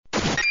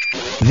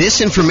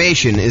This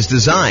information is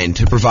designed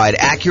to provide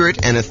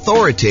accurate and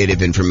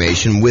authoritative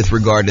information with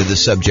regard to the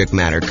subject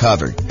matter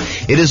covered.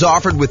 It is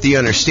offered with the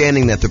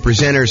understanding that the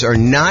presenters are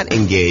not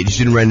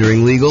engaged in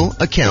rendering legal,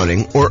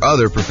 accounting, or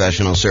other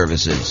professional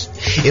services.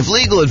 If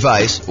legal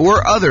advice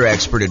or other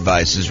expert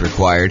advice is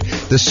required,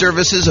 the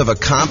services of a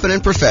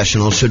competent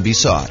professional should be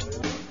sought.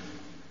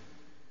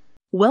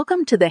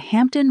 Welcome to the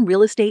Hampton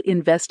Real Estate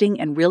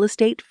Investing and Real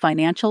Estate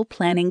Financial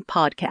Planning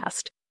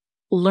Podcast.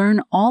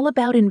 Learn all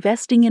about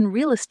investing in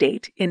real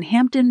estate in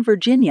Hampton,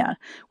 Virginia,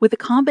 with a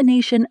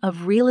combination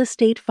of real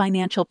estate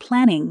financial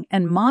planning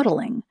and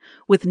modeling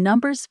with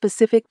numbers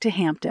specific to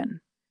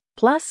Hampton,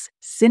 plus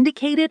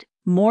syndicated,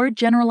 more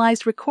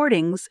generalized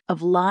recordings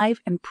of live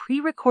and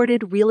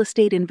pre-recorded real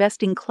estate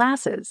investing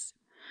classes.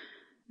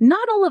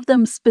 Not all of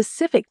them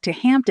specific to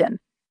Hampton.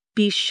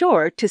 Be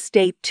sure to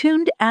stay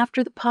tuned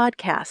after the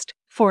podcast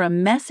for a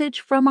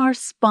message from our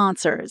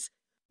sponsors.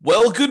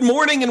 Well, good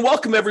morning and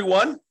welcome,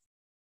 everyone.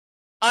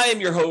 I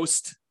am your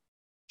host,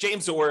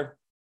 James Orr,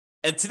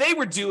 and today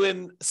we're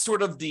doing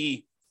sort of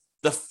the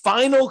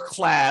final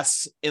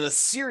class in a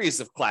series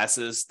of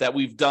classes that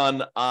we've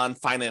done on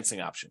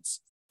financing options.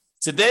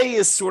 Today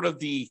is sort of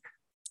the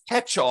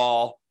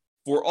catch-all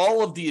for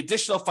all of the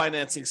additional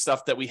financing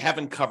stuff that we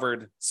haven't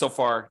covered so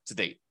far to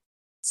date.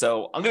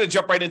 So I'm going to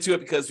jump right into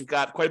it because we've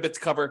got quite a bit to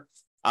cover,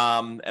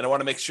 and I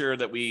want to make sure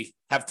that we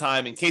have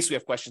time in case we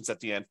have questions at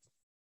the end.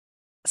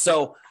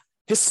 So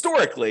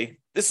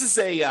historically, this is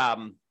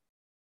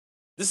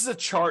a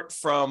chart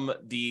from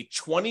the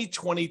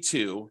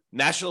 2022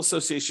 National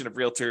Association of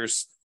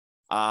Realtors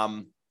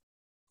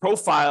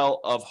profile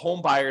of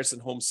home buyers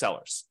and home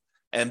sellers.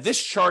 And this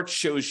chart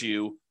shows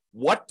you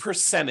what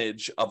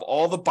percentage of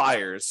all the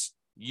buyers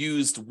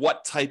used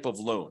what type of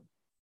loan.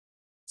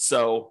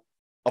 So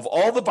of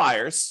all the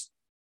buyers,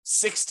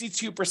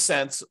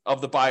 62%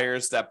 of the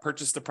buyers that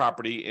purchased the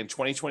property in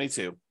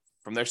 2022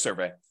 from their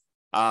survey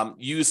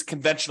used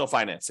conventional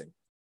financing.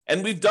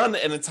 And we've done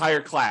an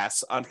entire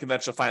class on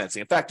conventional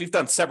financing. In fact, we've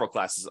done several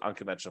classes on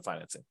conventional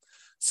financing.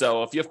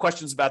 So if you have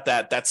questions about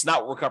that, that's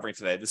not what we're covering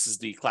today. This is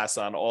the class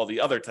on all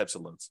the other types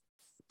of loans.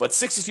 But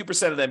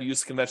 62% of them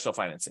use conventional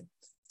financing.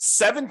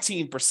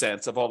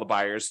 17% of all the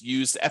buyers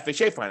used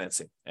FHA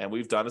financing. And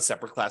we've done a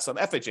separate class on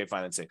FHA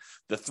financing.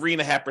 The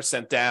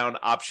 3.5% down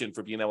option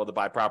for being able to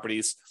buy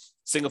properties,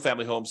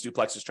 single-family homes,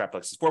 duplexes,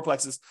 triplexes,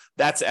 fourplexes,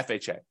 that's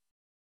FHA.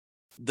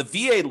 The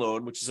VA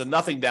loan, which is a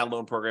nothing down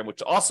loan program,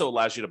 which also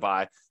allows you to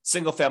buy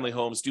single family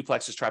homes,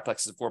 duplexes,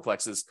 triplexes, and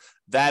fourplexes.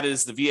 That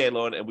is the VA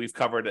loan. And we've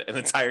covered an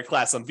entire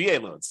class on VA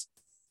loans.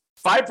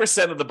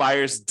 5% of the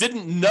buyers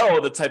didn't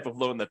know the type of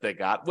loan that they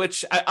got,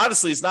 which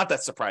honestly is not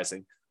that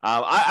surprising.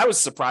 I was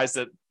surprised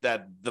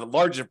that the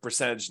larger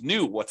percentage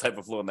knew what type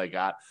of loan they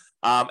got.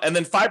 And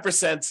then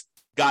 5%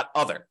 got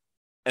other.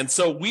 And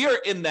so we are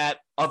in that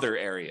other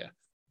area.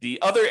 The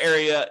other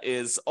area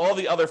is all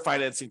the other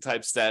financing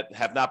types that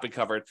have not been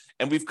covered,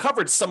 and we've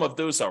covered some of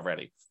those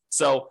already.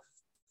 So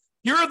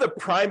here are the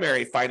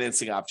primary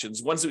financing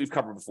options, ones that we've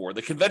covered before.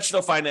 The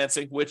conventional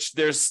financing, which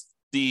there's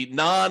the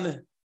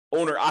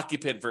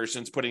non-owner-occupant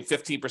versions, putting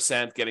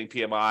 15%, getting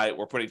PMI,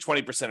 or putting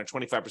 20% or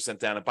 25%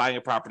 down and buying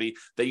a property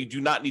that you do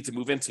not need to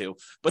move into.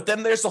 But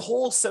then there's a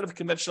whole set of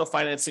conventional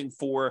financing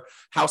for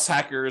house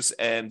hackers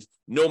and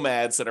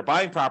nomads that are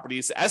buying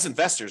properties as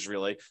investors,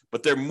 really,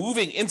 but they're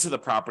moving into the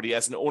property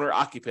as an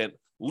owner-occupant,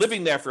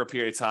 living there for a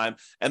period of time,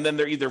 and then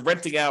they're either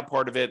renting out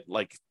part of it,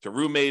 like to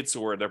roommates,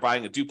 or they're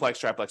buying a duplex,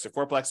 triplex, or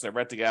fourplex, and they're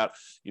renting out,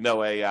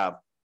 a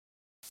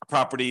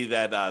property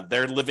that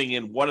they're living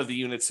in one of the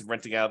units and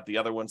renting out the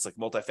other ones, like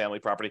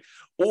multifamily property,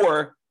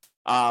 or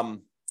I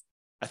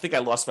think I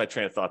lost my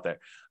train of thought there,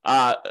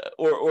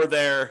 or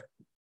they're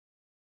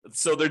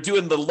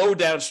doing the low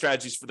down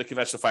strategies for the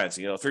conventional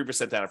financing,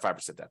 3% down or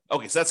 5% down.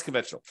 Okay, so that's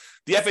conventional.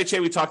 The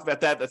FHA, we talked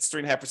about that. That's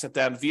 3.5%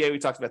 down. VA, we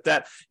talked about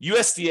that.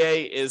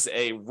 USDA is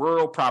a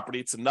rural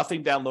property. It's a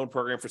nothing down loan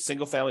program for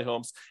single family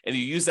homes, and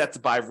you use that to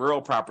buy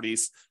rural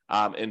properties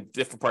in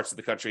different parts of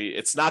the country.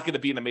 It's not going to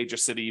be in a major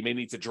city. You may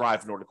need to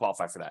drive in order to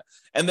qualify for that.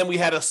 And then we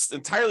had an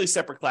entirely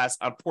separate class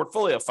on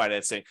portfolio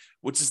financing,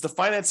 which is the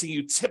financing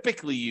you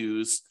typically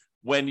use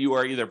when you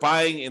are either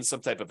buying in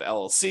some type of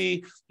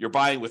LLC, you're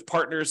buying with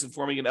partners and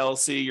forming an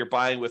LLC, you're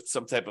buying with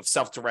some type of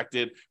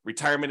self-directed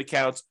retirement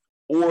account,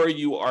 or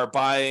you are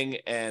buying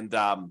and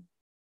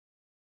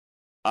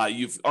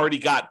you've already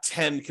got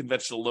 10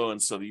 conventional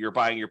loans, so that you're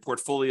buying your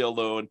portfolio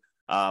loan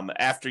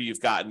after you've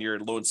gotten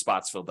your loan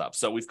spots filled up.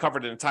 So we've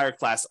covered an entire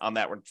class on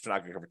that. We're not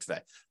going to cover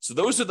today. So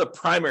those are the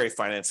primary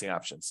financing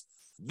options.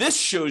 This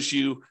shows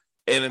you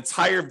an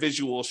entire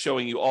visual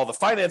showing you all the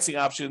financing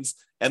options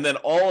and then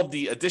all of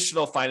the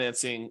additional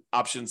financing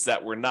options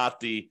that were not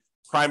the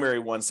primary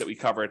ones that we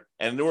covered.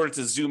 And in order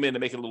to zoom in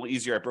and make it a little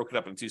easier, I broke it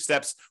up in 2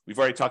 steps. We've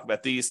already talked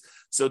about these.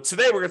 So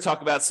today we're going to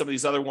talk about some of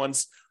these other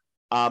ones.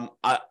 I'm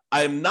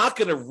not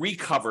going to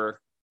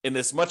recover in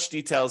as much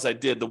detail as I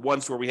did the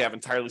ones where we have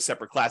entirely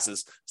separate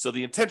classes. So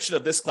the intention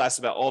of this class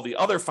about all the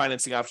other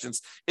financing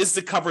options is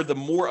to cover the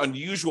more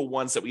unusual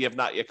ones that we have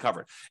not yet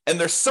covered. And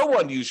they're so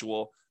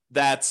unusual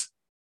that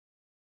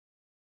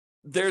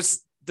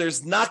there's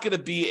there's not going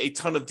to be a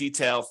ton of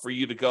detail for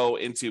you to go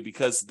into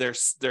because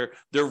they're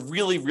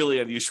really, really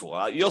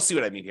unusual. You'll see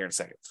what I mean here in a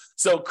second.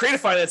 So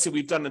creative financing,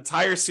 we've done an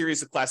entire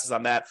series of classes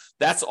on that.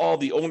 That's all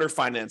the owner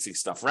financing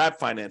stuff, wrap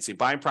financing,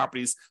 buying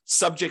properties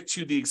subject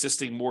to the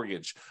existing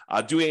mortgage,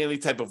 doing any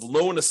type of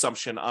loan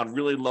assumption on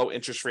really low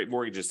interest rate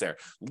mortgages there,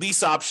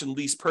 lease option,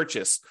 lease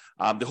purchase,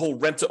 the whole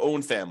rent to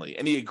own family,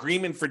 any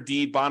agreement for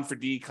deed, bond for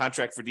deed,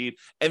 contract for deed,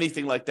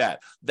 anything like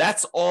that.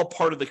 That's all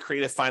part of the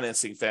creative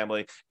financing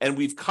family. And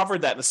we've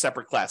covered that in a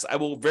separate class. I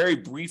will very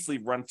briefly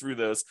run through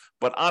those,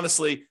 but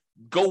honestly,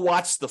 go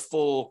watch the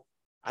full,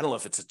 I don't know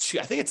if it's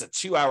I think it's a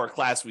 2-hour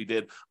class we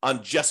did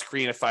on just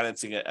creative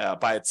financing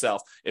by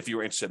itself, if you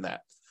were interested in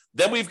that.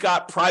 Then we've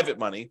got private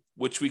money,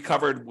 which we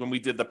covered when we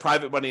did the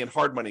private money and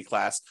hard money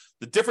class.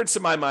 The difference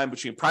in my mind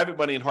between private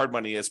money and hard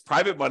money is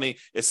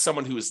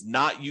someone who is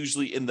not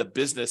usually in the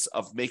business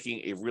of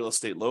making a real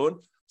estate loan.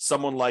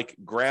 Someone like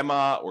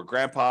grandma or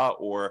grandpa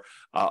or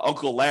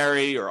Uncle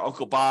Larry or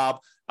Uncle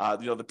Bob,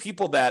 the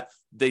people that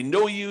they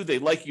know you, they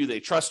like you, they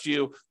trust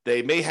you.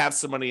 They may have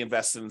some money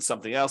invested in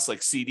something else like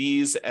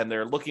CDs, and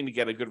they're looking to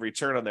get a good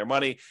return on their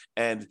money.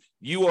 And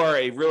you are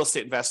a real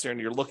estate investor and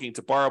you're looking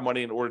to borrow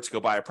money in order to go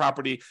buy a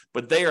property,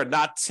 but they are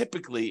not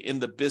typically in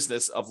the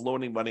business of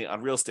loaning money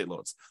on real estate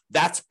loans.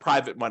 That's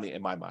private money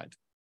in my mind.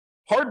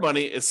 Hard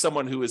money is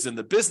someone who is in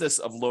the business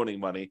of loaning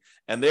money,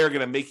 and they're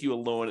going to make you a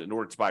loan in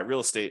order to buy real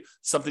estate,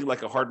 something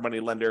like a hard money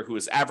lender who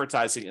is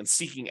advertising and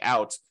seeking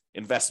out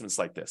investments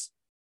like this.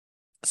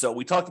 So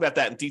we talked about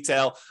that in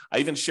detail. I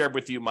even shared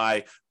with you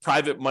my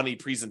private money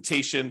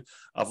presentation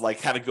of like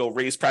how to go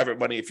raise private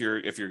money if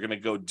you're going to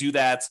go do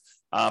that.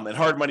 And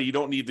hard money, you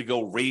don't need to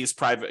go raise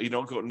private. You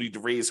don't need to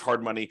raise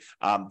hard money.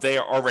 They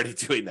are already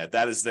doing that.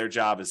 That is their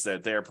job, is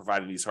that they're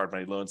providing these hard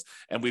money loans.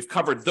 And we've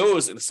covered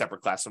those in a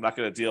separate class. So I'm not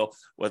going to deal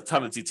with a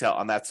ton of detail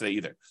on that today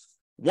either.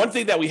 One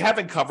thing that we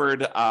haven't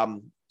covered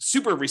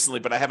super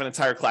recently, but I have an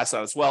entire class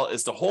on as well,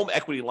 is the home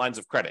equity lines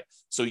of credit.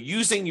 So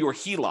using your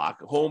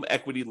HELOC, home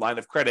equity line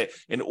of credit,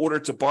 in order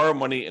to borrow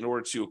money in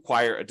order to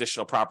acquire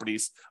additional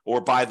properties or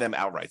buy them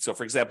outright. So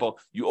for example,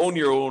 you own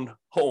your own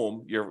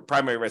home, your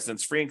primary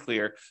residence free and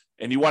clear,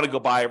 and you want to go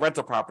buy a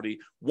rental property.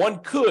 One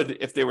could,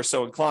 if they were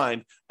so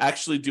inclined,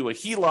 actually do a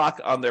HELOC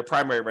on their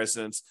primary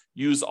residence,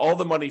 use all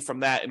the money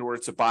from that in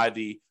order to buy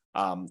the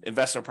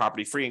investment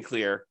property free and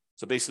clear.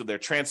 So basically, they're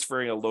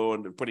transferring a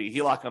loan, they're putting a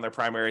HELOC on their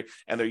primary,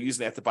 and they're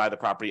using that to buy the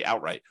property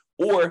outright.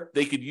 Or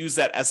they could use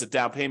that as a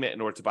down payment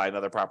in order to buy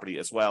another property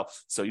as well.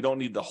 So you don't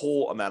need the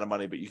whole amount of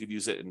money, but you could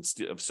use it and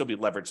still be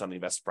leveraged on the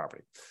invested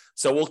property.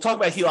 So we'll talk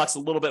about HELOCs a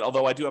little bit,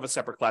 although I do have a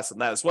separate class on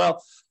that as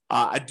well.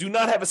 I do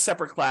not have a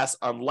separate class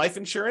on life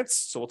insurance,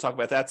 so we'll talk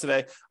about that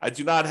today. I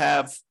do not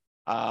have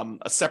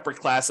a separate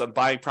class on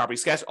buying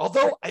properties cash,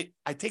 although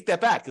I take that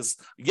back, because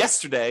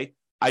yesterday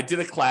I did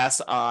a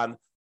class on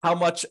how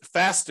much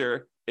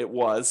faster it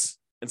was,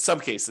 in some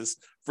cases,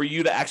 for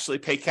you to actually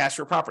pay cash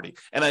for property.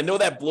 And I know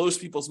that blows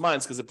people's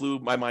minds because it blew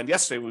my mind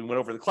yesterday when we went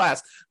over the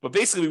class. But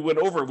basically,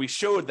 we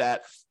showed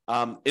that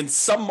in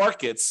some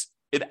markets,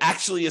 it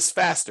actually is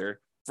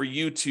faster for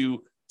you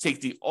to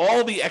take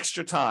all the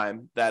extra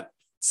time, that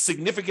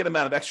significant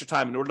amount of extra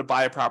time in order to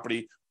buy a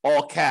property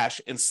all cash,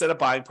 instead of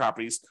buying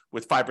properties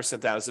with 5%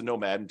 down as a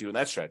nomad and doing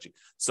that strategy.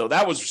 So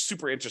that was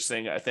super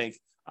interesting, I think,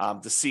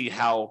 to see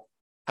how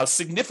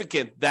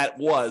significant that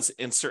was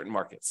in certain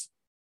markets.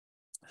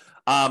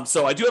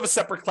 So I do have a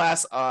separate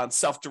class on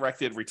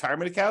self-directed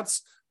retirement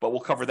accounts, but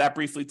we'll cover that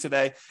briefly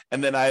today.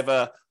 And then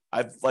I've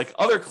like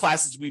other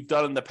classes we've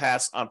done in the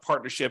past on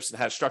partnerships and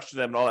how to structure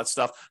them and all that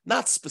stuff,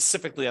 not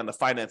specifically on the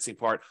financing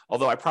part,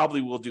 although I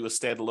probably will do a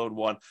standalone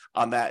one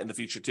on that in the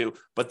future too.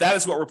 But that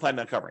is what we're planning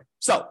on covering.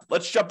 So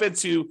let's jump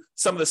into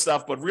some of the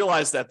stuff, but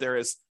realize that there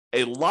is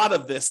a lot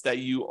of this that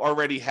you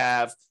already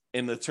have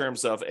in the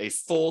terms of a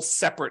full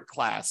separate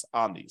class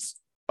on these.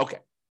 Okay.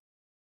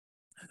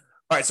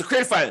 All right, so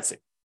creative financing.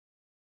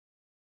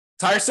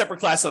 Entire separate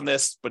class on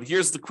this, but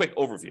here's the quick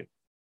overview.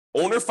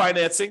 Owner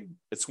financing,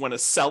 it's when a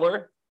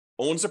seller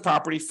owns a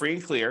property free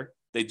and clear,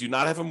 they do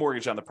not have a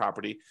mortgage on the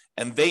property,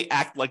 and they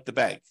act like the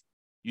bank.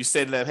 You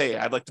say to them, hey,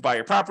 I'd like to buy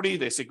your property.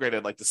 They say, great,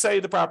 I'd like to sell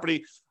you the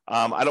property.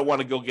 I don't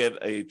want to go get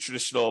a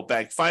traditional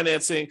bank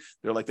financing.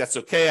 They're like, that's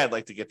okay. I'd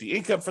like to get the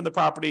income from the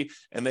property.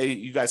 And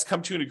you guys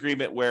come to an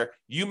agreement where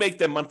you make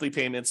them monthly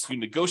payments, you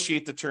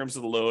negotiate the terms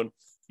of the loan,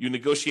 you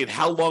negotiate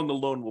how long the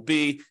loan will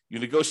be, you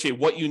negotiate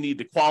what you need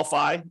to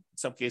qualify. In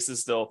some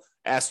cases, they'll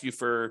ask you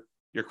for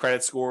your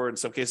credit score. In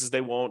some cases,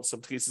 they won't.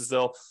 Some cases,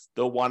 they'll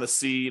want to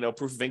see,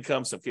 proof of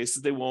income. Some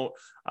cases, they won't.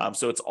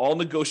 So it's all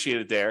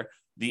negotiated there.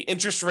 The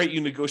interest rate you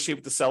negotiate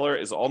with the seller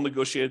is all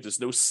negotiated. There's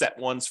no set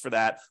ones for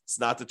that. It's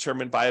not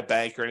determined by a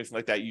bank or anything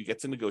like that. You get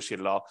to negotiate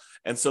it all.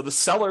 And so the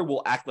seller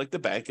will act like the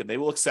bank, and they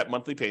will accept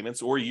monthly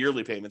payments or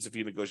yearly payments if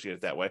you negotiate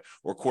it that way,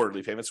 or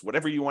quarterly payments,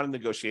 whatever you want to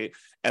negotiate.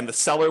 And the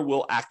seller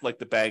will act like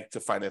the bank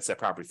to finance that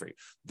property for you.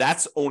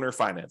 That's owner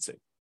financing.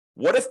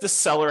 What if the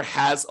seller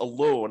has a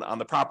loan on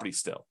the property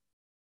still?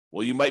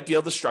 Well, you might be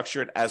able to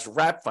structure it as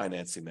wrap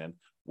financing then,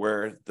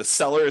 where the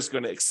seller is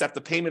going to accept the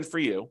payment for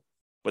you,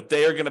 but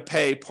they are going to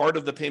pay part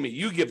of the payment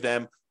you give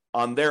them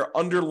on their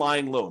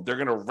underlying loan. They're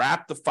going to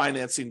wrap the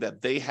financing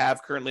that they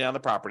have currently on the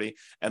property,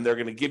 and they're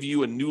going to give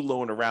you a new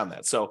loan around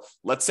that. So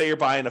let's say you're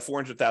buying a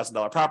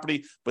 $400,000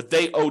 property, but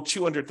they owe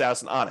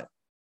 $200,000 on it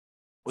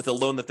with a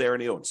loan that they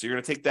already own. So you're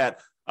going to take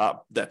that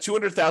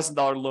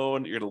 $200,000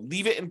 loan, you're going to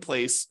leave it in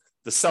place.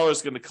 The seller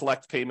is going to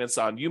collect payments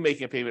on you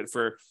making a payment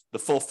for the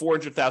full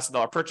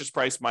 $400,000 purchase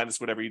price minus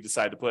whatever you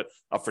decide to put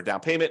up for down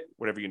payment,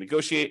 whatever you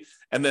negotiate.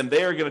 And then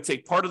they are going to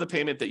take part of the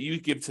payment that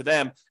you give to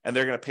them, and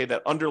they're going to pay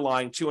that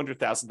underlying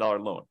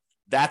 $200,000 loan.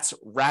 That's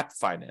wrap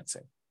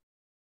financing.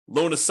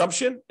 Loan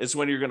assumption is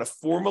when you're going to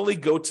formally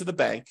go to the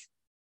bank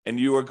and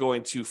you are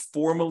going to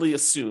formally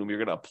assume, you're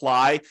going to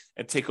apply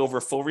and take over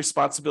full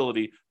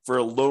responsibility for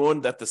a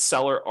loan that the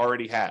seller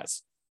already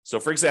has. So,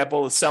 for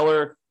example, the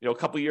seller, a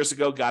couple of years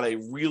ago got a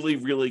really,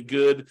 really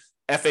good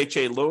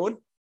FHA loan,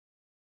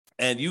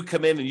 and you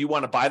come in and you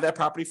want to buy that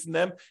property from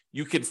them.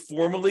 You can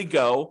formally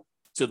go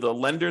to the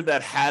lender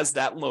that has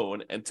that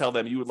loan and tell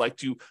them you would like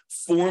to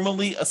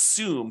formally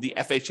assume the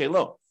FHA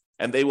loan.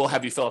 And they will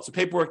have you fill out some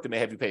paperwork. They may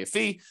have you pay a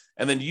fee,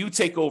 and then you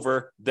take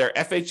over their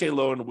FHA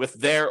loan with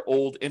their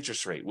old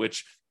interest rate,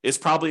 which is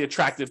probably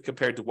attractive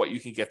compared to what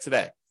you can get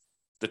today.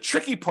 The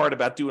tricky part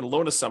about doing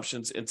loan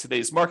assumptions in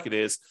today's market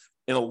is,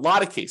 in a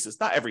lot of cases,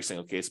 not every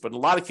single case, but in a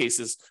lot of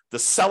cases, the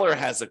seller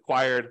has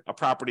acquired a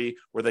property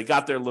where they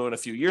got their loan a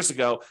few years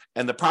ago,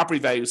 and the property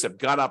values have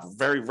gone up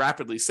very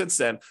rapidly since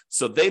then.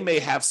 So they may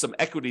have some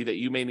equity that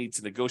you may need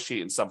to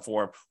negotiate in some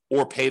form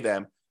or pay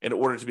them in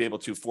order to be able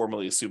to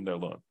formally assume their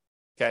loan.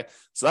 Okay,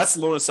 so that's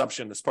loan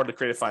assumption. That's part of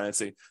creative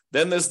financing.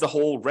 Then there's the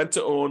whole rent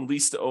to own,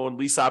 lease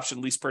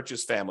option, lease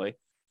purchase family,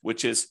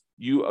 which is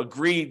you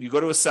agree, you go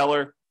to a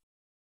seller.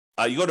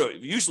 You go to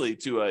usually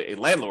to a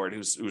landlord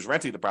who's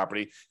renting the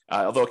property,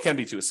 although it can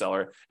be to a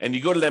seller, and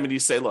you go to them and you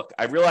say, look,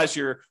 I realize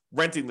you're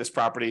renting this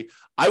property.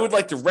 I would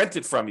like to rent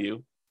it from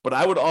you, but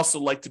I would also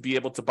like to be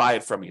able to buy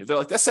it from you. They're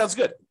like, that sounds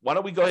good. Why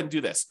don't we go ahead and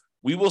do this?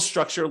 We will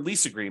structure a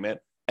lease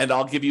agreement, and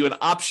I'll give you an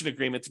option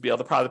agreement to be able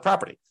to buy the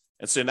property.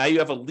 And so now you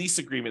have a lease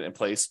agreement in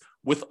place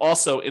with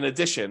also, in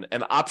addition,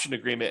 an option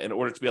agreement in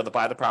order to be able to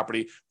buy the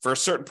property for a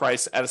certain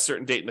price at a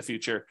certain date in the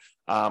future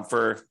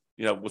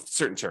with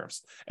certain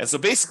terms. And so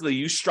basically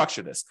you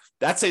structure this.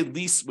 That's a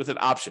lease with an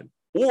option.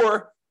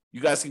 Or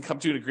you guys can come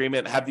to an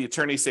agreement, have the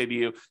attorney say to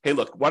you, hey,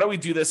 look, why don't we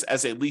do this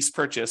as a lease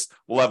purchase?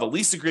 We'll have a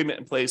lease agreement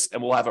in place,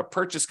 and we'll have a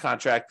purchase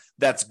contract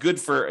that's good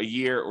for a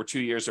year or 2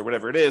 years or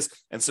whatever it is.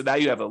 And so now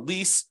you have a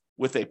lease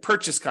with a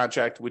purchase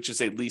contract, which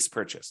is a lease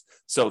purchase.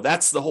 So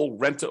that's the whole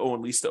rent to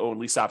own,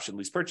 lease option,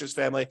 lease purchase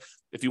family,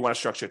 if you want to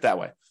structure it that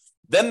way.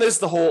 Then there's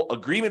the whole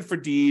agreement for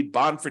deed,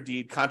 bond for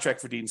deed, contract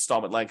for deed,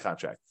 installment land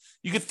contract.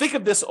 You could think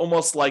of this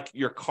almost like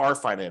your car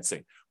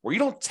financing, where you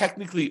don't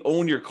technically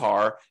own your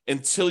car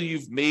until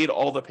you've made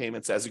all the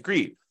payments as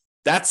agreed.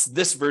 That's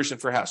this version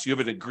for house. You have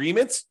an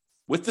agreement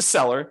with the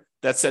seller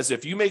that says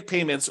if you make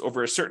payments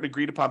over a certain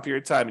agreed upon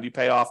period of time and you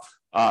pay off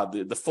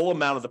the full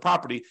amount of the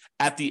property,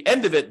 at the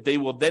end of it, they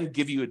will then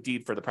give you a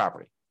deed for the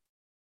property.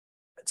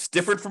 It's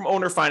different from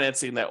owner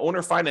financing. That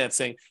owner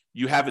financing,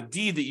 you have a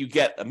deed that you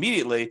get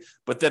immediately,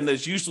 but then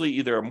there's usually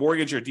either a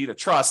mortgage or a deed of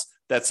trust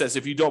that says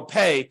if you don't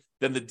pay,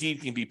 then the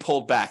deed can be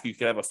pulled back. You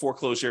can have a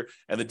foreclosure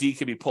and the deed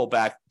can be pulled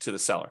back to the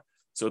seller.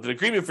 So with an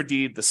agreement for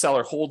deed, the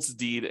seller holds the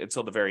deed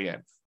until the very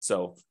end.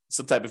 So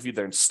some type of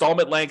either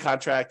installment land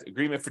contract,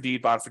 agreement for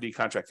deed, bond for deed,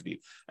 contract for deed.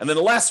 And then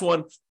the last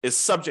one is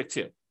subject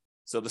to.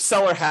 So the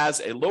seller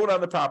has a loan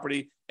on the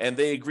property and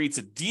they agree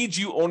to deed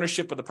you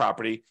ownership of the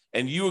property,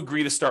 and you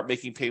agree to start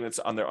making payments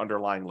on their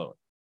underlying loan.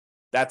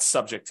 That's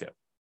subject to.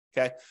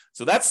 Okay,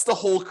 so that's the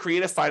whole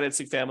creative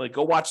financing family.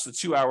 Go watch the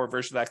 2-hour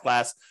version of that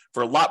class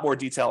for a lot more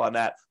detail on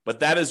that. But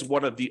that is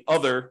one of the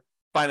other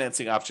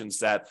financing options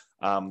that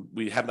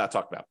we have not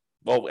talked about.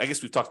 Well, I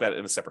guess we've talked about it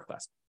in a separate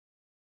class.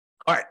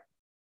 All right,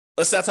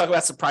 let's now talk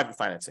about some private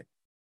financing.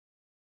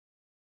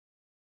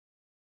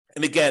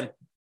 And again,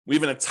 we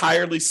have an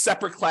entirely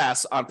separate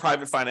class on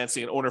private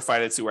financing and owner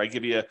financing where I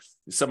give you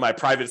some of my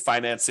private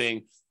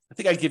financing. I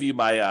think I give you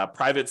my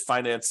private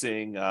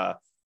financing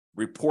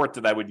report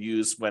that I would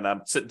use when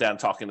I'm sitting down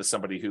talking to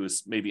somebody who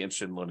is maybe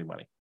interested in loaning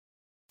money.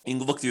 You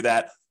can look through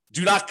that.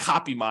 Do not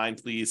copy mine,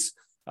 please.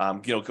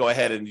 Go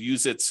ahead and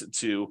use it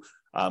to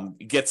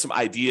get some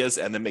ideas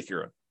and then make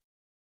your own.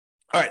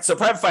 All right, so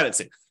private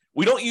financing.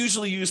 We don't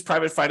usually use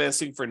private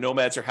financing for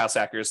nomads or house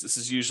hackers. This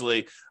is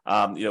usually,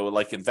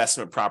 like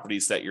investment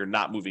properties that you're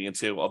not moving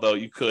into, although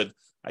you could,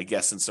 I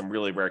guess, in some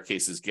really rare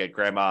cases, get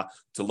grandma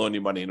to loan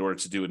you money in order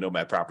to do a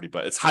nomad property,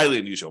 but it's highly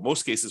unusual.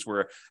 Most cases,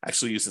 we're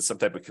actually using some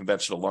type of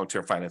conventional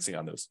long-term financing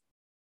on those.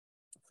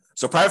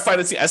 So private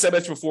financing, as I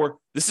mentioned before,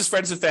 this is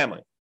friends and family.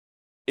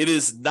 It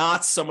is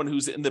not someone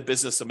who's in the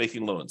business of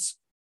making loans.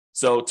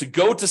 So to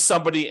go to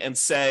somebody and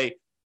say,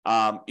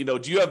 do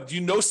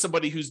you know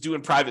somebody who's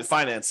doing private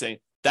financing?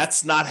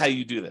 That's not how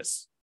you do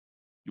this.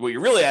 What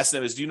you're really asking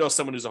them is, do you know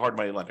someone who's a hard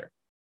money lender?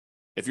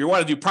 If you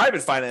want to do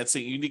private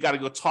financing, you got to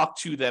go talk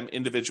to them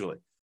individually.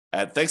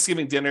 At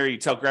Thanksgiving dinner, you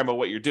tell grandma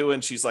what you're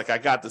doing. She's like, I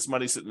got this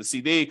money sitting in the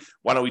CD.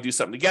 Why don't we do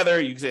something together?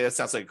 You say, that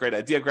sounds like a great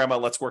idea, grandma.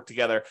 Let's work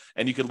together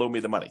and you can loan me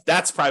the money.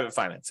 That's private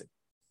financing.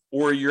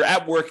 Or you're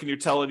at work and you're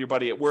telling your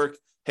buddy at work,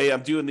 hey,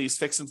 I'm doing these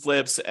fix and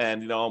flips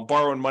and, I'm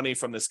borrowing money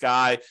from this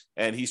guy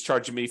and he's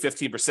charging me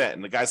 15%.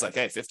 And the guy's like,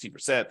 hey,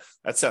 15%,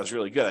 that sounds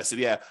really good. I said,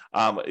 yeah.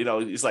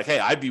 He's like, hey,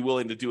 I'd be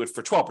willing to do it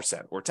for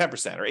 12% or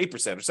 10% or 8% or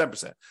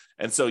 7%.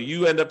 And so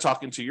you end up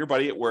talking to your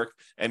buddy at work,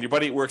 and your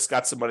buddy at work's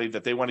got somebody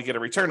that they want to get a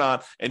return on.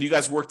 And you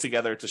guys work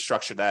together to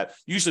structure that,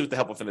 usually with the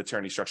help of an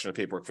attorney structuring the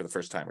paperwork for the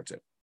first time or two.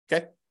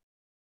 Okay.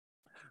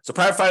 So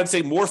private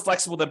financing, more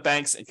flexible than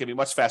banks and can be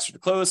much faster to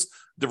close.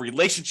 The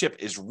relationship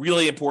is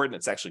really important.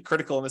 It's actually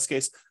critical in this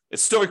case. It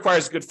still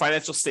requires a good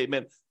financial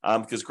statement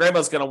because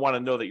grandma's going to want to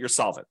know that you're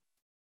solvent,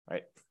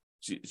 right?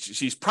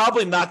 She's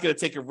probably not going to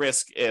take a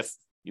risk if,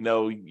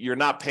 you're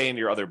not paying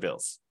your other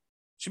bills.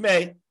 She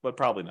may, but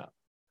probably not.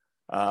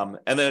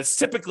 And then it's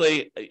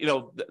typically,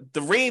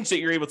 the range that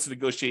you're able to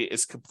negotiate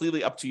is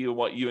completely up to you,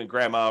 what you and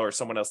grandma or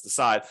someone else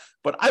decide.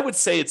 But I would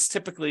say it's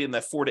typically in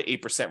that 4 to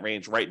 8%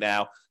 range right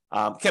now.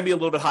 Can be a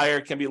little bit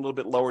higher, can be a little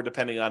bit lower,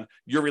 depending on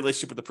your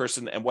relationship with the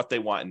person and what they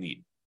want and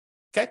need.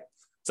 Okay,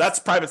 so that's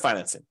private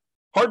financing.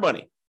 Hard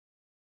money,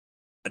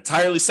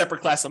 entirely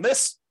separate class on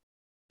this.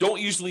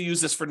 Don't usually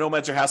use this for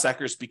nomads or house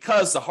hackers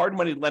because the hard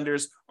money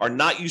lenders are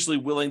not usually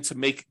willing to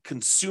make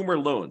consumer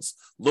loans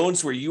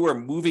where you are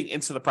moving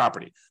into the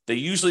property. They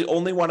usually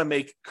only want to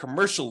make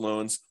commercial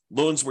loans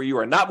where you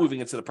are not moving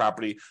into the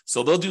property.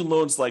 So they'll do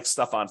loans like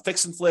stuff on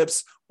fix and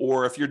flips,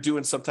 or if you're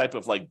doing some type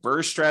of like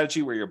BRRRR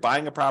strategy where you're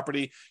buying a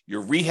property,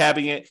 you're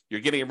rehabbing it,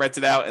 you're getting it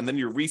rented out, and then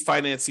you're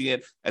refinancing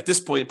it at this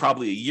point,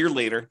 probably a year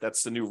later.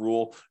 That's the new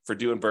rule for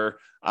doing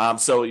BRRRR.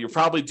 So you're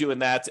probably doing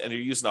that, and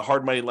you're using a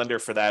hard money lender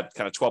for that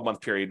kind of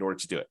 12-month period in order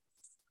to do it.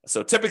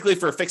 So typically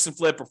for a fix and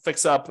flip or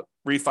fix up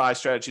refi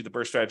strategy, the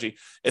BRRRR strategy,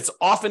 it's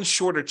often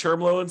shorter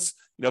term loans.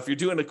 If you're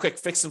doing a quick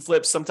fix and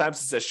flip,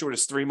 sometimes it's as short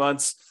as 3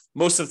 months.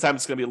 Most of the time,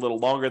 it's going to be a little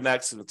longer than that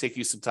because it'll take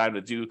you some time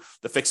to do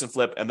the fix and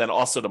flip and then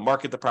also to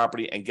market the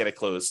property and get it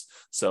closed.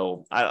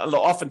 So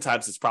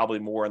oftentimes it's probably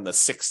more in the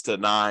 6 to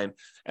 9.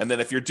 And then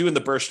if you're doing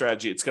the BRRRR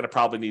strategy, it's going to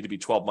probably need to be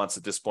 12 months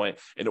at this point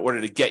in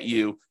order to get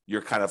you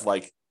your kind of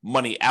like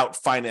money out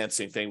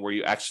financing thing where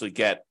you actually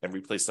get and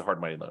replace the hard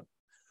money loan.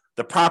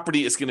 The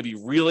property is going to be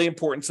really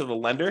important to the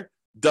lender.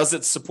 Does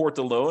it support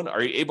the loan?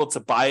 Are you able to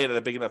buy it at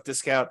a big enough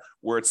discount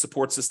where it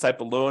supports this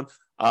type of loan?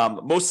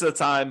 Most of the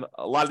time,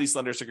 a lot of these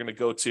lenders are going to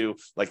go to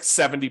like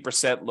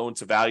 70% loan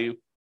to value,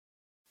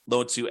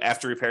 loan to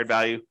after repaired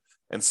value.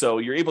 And so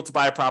you're able to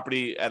buy a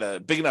property at a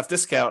big enough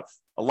discount.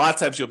 A lot of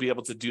times you'll be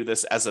able to do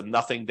this as a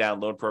nothing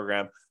down loan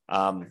program.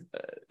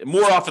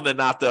 More often than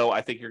not, though,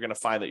 I think you're going to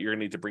find that you're going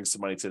to need to bring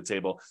some money to the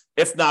table,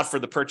 if not for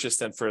the purchase,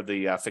 then for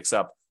the fix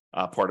up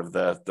part of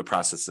the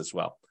process as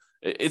well.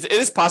 It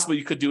is possible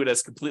you could do it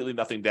as completely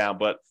nothing down,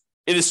 but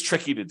it is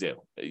tricky to do.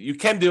 You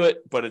can do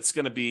it, but it's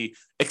going to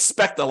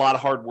expect a lot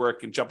of hard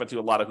work and jump into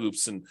a lot of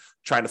hoops and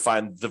trying to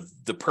find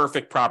the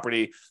perfect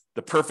property,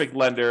 the perfect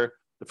lender,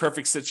 the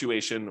perfect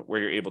situation where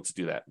you're able to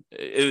do that.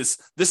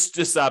 This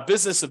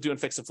business of doing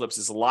fix and flips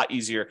is a lot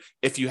easier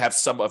if you have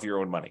some of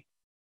your own money.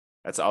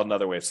 That's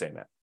another way of saying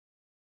that.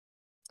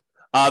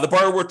 The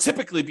borrower will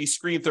typically be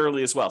screened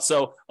thoroughly as well.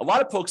 So a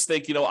lot of folks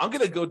think, I'm going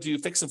to go do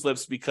fix and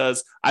flips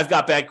because I've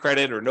got bad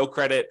credit or no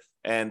credit.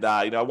 And,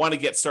 I want to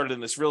get started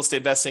in this real estate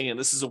investing. And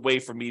this is a way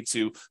for me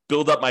to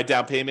build up my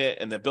down payment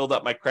and then build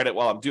up my credit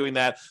while I'm doing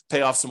that,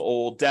 pay off some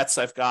old debts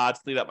I've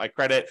got, clean up my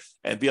credit,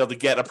 and be able to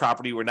get a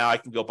property where now I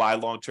can go buy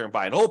long-term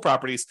buy and hold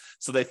properties.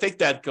 So they think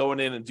that going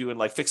in and doing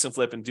like fix and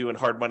flip and doing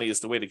hard money is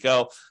the way to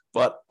go.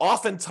 But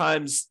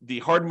oftentimes the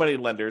hard money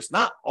lenders,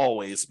 not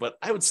always, but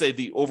I would say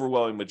the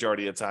overwhelming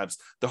majority of times,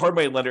 the hard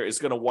money lender is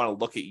going to want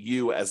to look at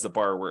you as the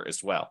borrower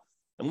as well.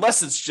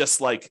 Unless it's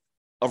just like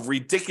a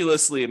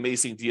ridiculously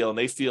amazing deal and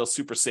they feel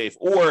super safe,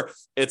 or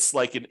it's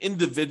like an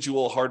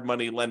individual hard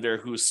money lender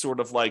who's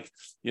sort of like,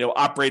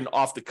 operating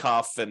off the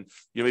cuff and,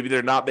 maybe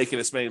they're not making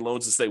as many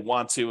loans as they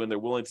want to, and they're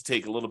willing to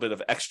take a little bit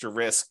of extra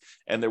risk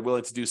and they're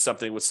willing to do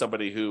something with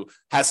somebody who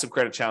has some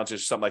credit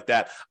challenges or something like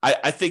that.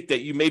 I think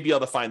that you may be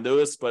able to find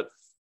those, but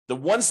the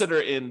ones that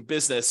are in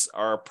business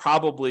are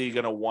probably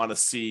going to want to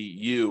see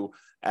you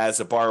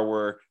as a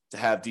borrower to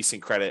have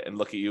decent credit and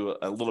look at you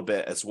a little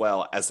bit as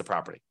well as the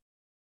property.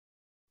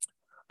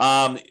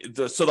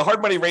 So the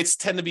hard money rates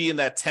tend to be in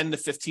that 10 to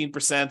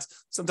 15%,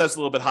 sometimes a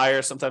little bit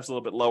higher, sometimes a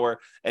little bit lower,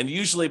 and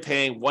usually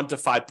paying 1 to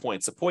 5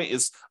 points. A point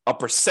is a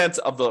percent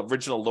of the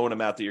original loan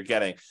amount that you're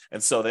getting.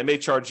 And so they may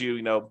charge you,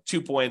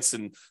 2 points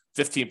and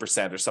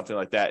 15% or something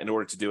like that in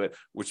order to do it,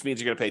 which means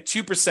you're going to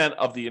pay 2%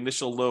 of the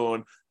initial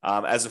loan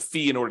as a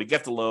fee in order to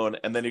get the loan.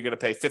 And then you're going to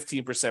pay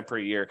 15% per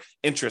year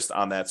interest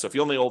on that. So if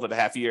you only hold it a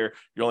half year,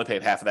 you're only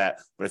paying half of that.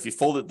 But if you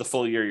fold it the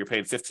full year, you're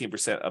paying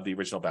 15% of the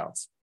original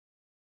balance.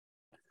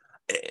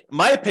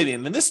 My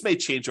opinion, and this may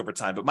change over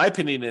time, but my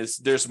opinion is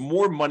there's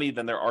more money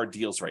than there are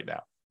deals right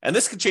now. And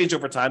this could change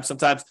over time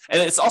sometimes.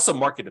 And it's also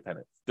market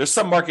dependent. There's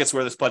some markets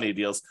where there's plenty of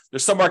deals.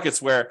 There's some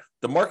markets where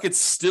the market's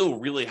still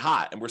really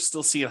hot and we're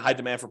still seeing high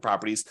demand for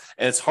properties.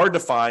 And it's hard to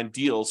find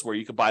deals where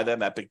you can buy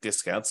them at big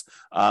discounts,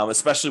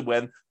 especially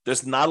when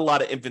there's not a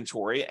lot of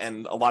inventory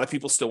and a lot of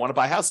people still want to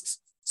buy houses.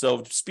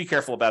 So just be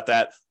careful about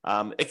that.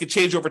 It could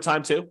change over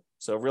time too.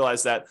 So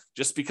realize that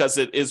just because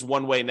it is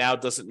one way now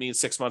doesn't mean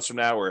 6 months from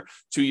now or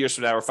 2 years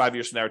from now or 5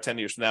 years from now or 10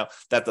 years from now,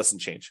 that doesn't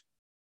change.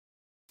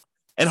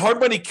 And hard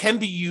money can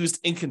be used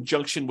in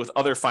conjunction with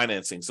other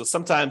financing. So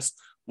sometimes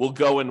we'll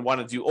go and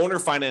want to do owner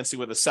financing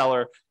with a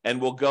seller, and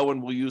we'll go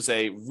and we'll use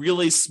a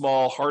really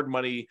small hard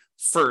money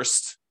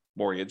first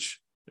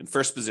mortgage in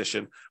first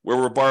position, where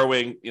we're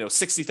borrowing,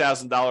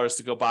 $60,000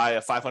 to go buy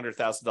a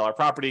 $500,000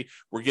 property.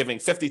 We're giving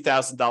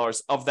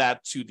 $50,000 of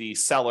that to the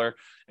seller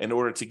in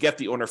order to get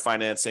the owner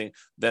financing.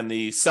 Then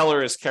the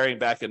seller is carrying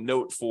back a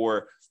note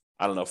for,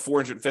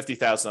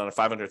 $450,000 on a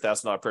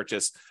 $500,000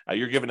 purchase.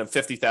 You're giving them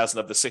 $50,000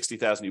 of the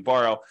 $60,000 you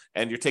borrow,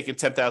 and you're taking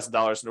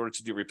 $10,000 in order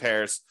to do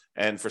repairs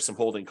and for some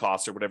holding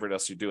costs or whatever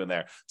else you're doing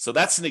there. So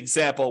that's an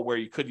example where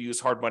you could use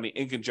hard money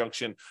in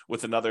conjunction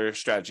with another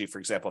strategy, for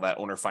example, that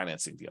owner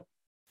financing deal.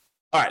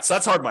 All right, so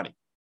that's hard money.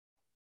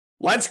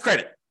 Lines of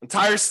credit,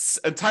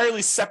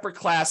 entirely separate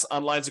class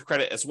on lines of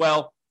credit as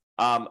well.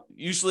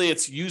 Usually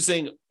it's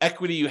using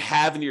equity you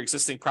have in your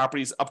existing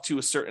properties up to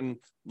a certain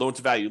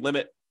loan-to-value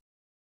limit.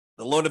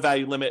 The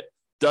loan-to-value limit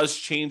does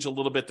change a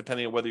little bit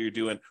depending on whether you're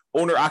doing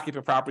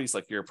owner-occupant properties,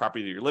 like your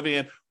property that you're living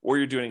in, or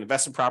you're doing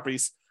investment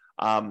properties.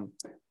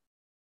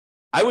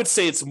 I would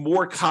say it's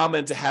more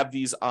common to have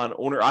these on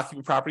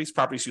owner-occupant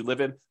properties you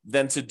live in,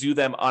 than to do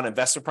them on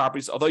investment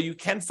properties, although you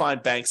can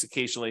find banks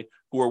occasionally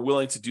who are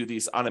willing to do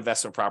these on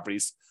investment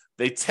properties.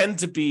 They tend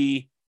to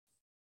be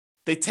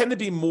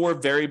more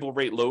variable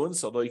rate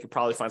loans, although you could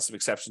probably find some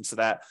exceptions to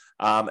that.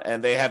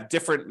 And they have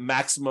different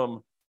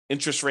maximum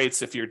interest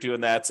rates if you're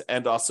doing that,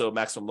 and also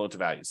maximum loan to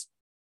values.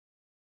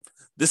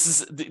 This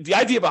is the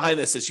idea behind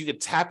this is you can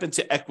tap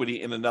into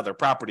equity in another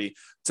property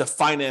to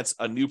finance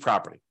a new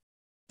property.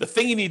 The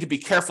thing you need to be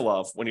careful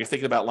of when you're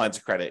thinking about lines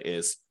of credit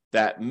is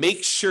that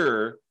make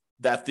sure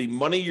that the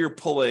money you're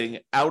pulling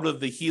out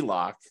of the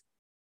HELOC,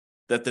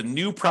 that the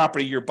new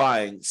property you're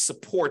buying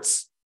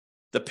supports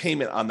the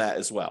payment on that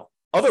as well.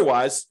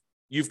 Otherwise,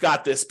 you've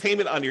got this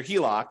payment on your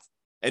HELOC,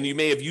 and you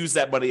may have used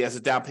that money as a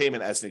down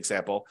payment, as an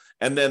example,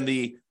 and then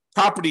the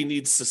property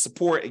needs to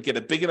support and get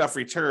a big enough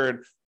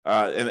return,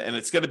 and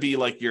it's going to be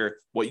like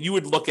what you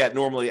would look at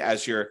normally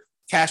as your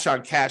cash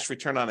on cash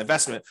return on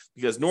investment,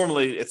 because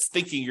normally it's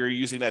thinking you're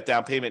using that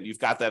down payment, you've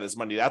got that as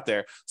money out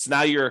there. So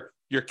now your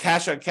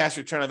cash on cash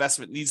return on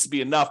investment needs to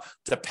be enough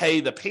to pay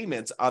the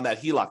payments on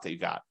that HELOC that you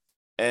got.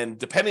 And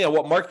depending on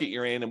what market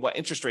you're in and what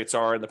interest rates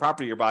are in the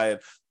property you're buying,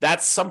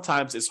 that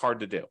sometimes is hard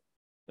to do.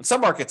 In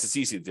some markets, it's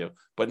easy to do,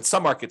 but in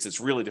some markets, it's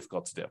really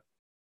difficult to do.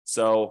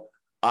 So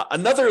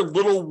another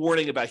little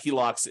warning about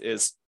HELOCs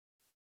is,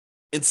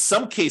 in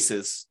some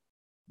cases,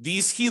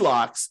 these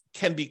HELOCs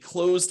can be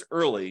closed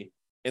early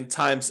in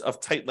times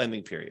of tight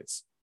lending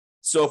periods.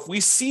 So if we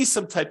see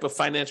some type of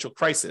financial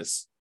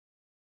crisis,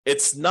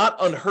 it's not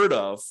unheard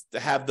of to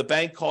have the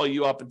bank call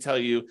you up and tell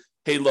you,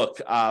 hey, look,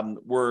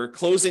 we're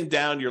closing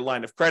down your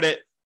line of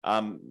credit.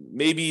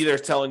 Maybe they're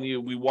telling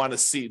you we want to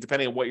see,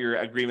 depending on what your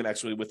agreement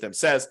actually with them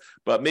says,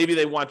 but maybe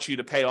they want you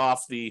to pay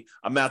off the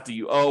amount that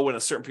you owe in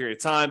a certain period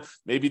of time.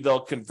 Maybe they'll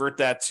convert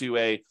that to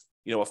a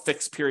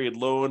fixed period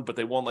loan, but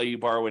they won't let you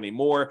borrow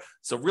anymore.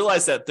 So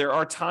realize that there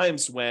are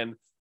times when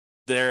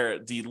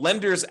the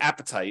lender's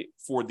appetite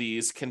for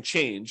these can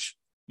change,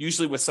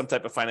 usually with some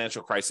type of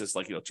financial crisis,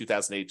 like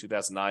 2008,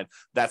 2009,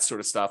 that sort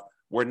of stuff,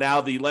 where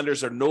now the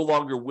lenders are no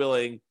longer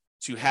willing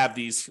to have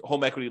these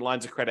home equity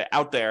lines of credit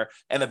out there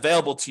and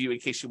available to you in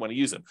case you want to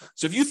use them.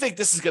 So if you think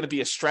this is going to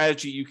be a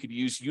strategy you could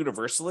use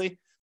universally,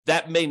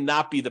 that may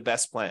not be the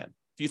best plan.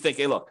 If you think,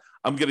 hey, look,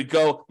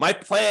 my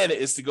plan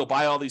is to go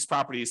buy all these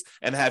properties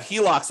and have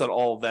HELOCs on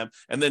all of them,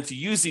 and then to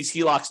use these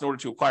HELOCs in order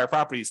to acquire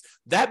properties,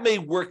 that may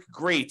work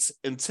great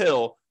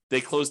until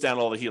they close down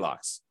all the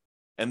HELOCs.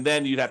 And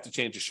then you'd have to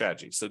change your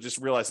strategy. So just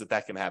realize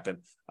that can happen,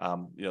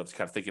 kind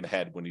of thinking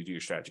ahead when you do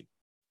your strategy.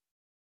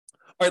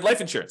 All right,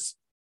 life insurance.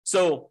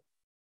 So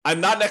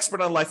I'm not an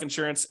expert on life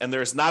insurance, and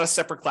there's not a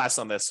separate class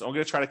on this. So I'm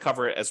going to try to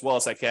cover it as well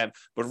as I can,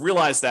 but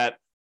realize that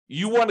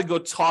you want to go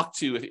talk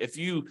to, if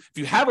you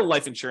have a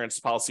life insurance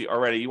policy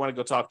already, you want to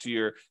go talk to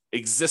your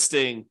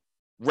existing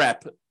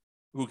rep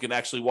who can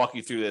actually walk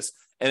you through this.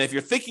 And if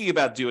you're thinking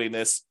about doing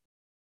this,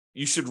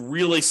 you should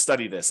really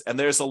study this. And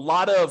there's a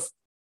lot of,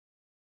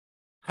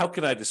 how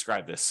can I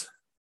describe this?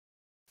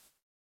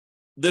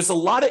 There's a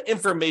lot of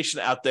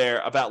information out there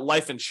about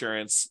life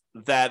insurance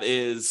that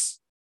is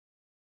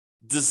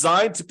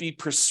designed to be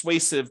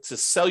persuasive to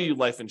sell you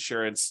life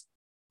insurance,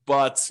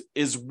 but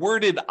is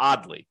worded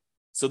oddly.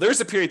 So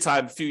there's a period of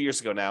time a few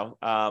years ago now,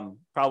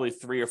 probably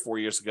 3 or 4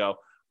 years ago,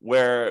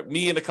 where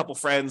me and a couple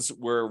friends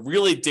were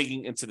really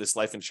digging into this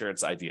life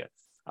insurance idea.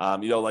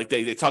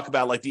 They talk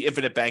about like the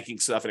infinite banking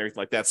stuff and everything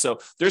like that. So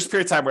there's a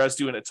period of time where I was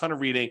doing a ton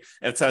of reading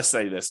and a ton of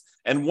study this.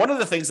 And one of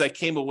the things I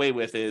came away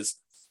with is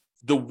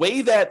the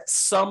way that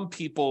some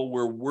people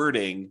were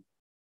wording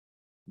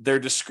their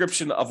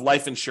description of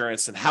life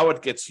insurance and how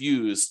it gets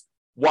used.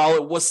 While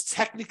it was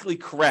technically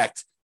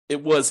correct,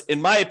 it was, in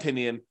my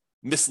opinion,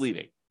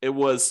 misleading. It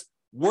was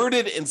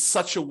worded in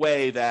such a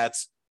way that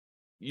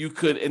you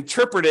could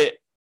interpret it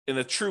in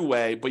a true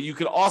way, but you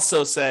could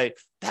also say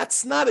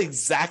That's not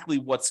exactly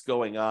what's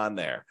going on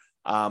there.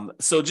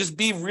 So just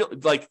be real,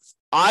 like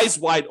eyes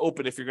wide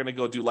open if you're going to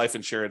go do life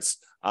insurance.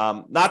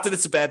 Not that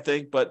it's a bad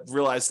thing, but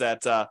realize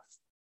that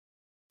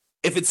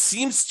if it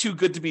seems too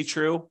good to be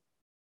true,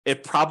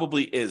 it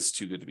probably is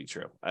too good to be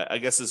true. I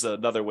guess is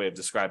another way of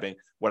describing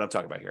what I'm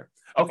talking about here.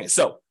 Okay,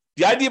 so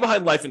the idea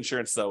behind life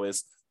insurance, though,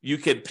 is you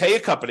could pay a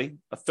company,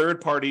 a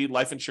third-party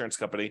life insurance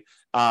company,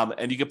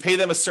 and you can pay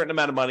them a certain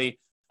amount of money.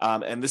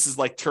 And this is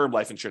like term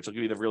life insurance. I'll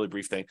give you the really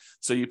brief thing.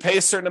 So you pay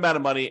a certain amount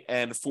of money,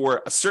 and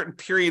for a certain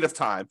period of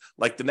time,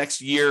 like the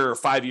next year or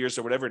 5 years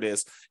or whatever it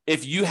is,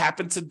 if you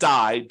happen to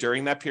die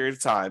during that period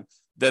of time,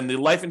 then the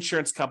life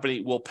insurance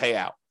company will pay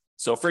out.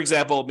 So, for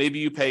example, maybe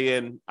you pay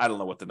in, I don't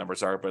know what the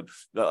numbers are, but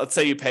let's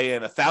say you pay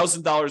in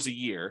 $1,000 a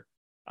year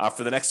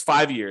for the next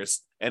 5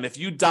 years. And if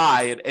you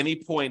die at any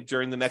point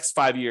during the next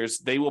 5 years,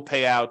 they will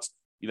pay out,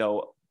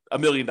 $1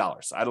 million.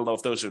 I don't know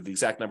if those are the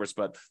exact numbers,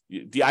 but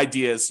the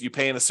idea is you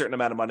pay in a certain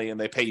amount of money and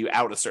they pay you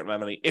out a certain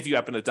amount of money if you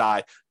happen to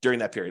die during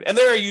that period. And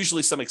there are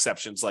usually some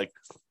exceptions, like,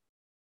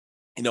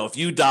 if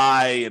you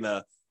die in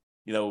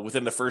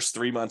within the first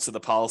 3 months of the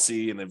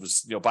policy and it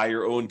was, by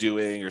your own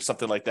doing or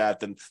something like that,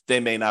 then they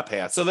may not pay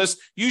out. So there's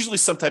usually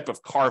some type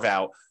of carve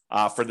out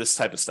for this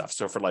type of stuff.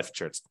 So for life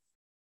insurance.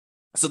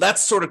 So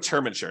that's sort of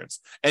term insurance,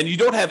 and you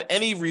don't have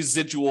any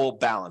residual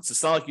balance.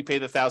 It's not like you pay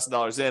the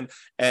 $1,000 in,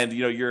 and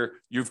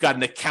you've got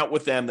an account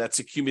with them that's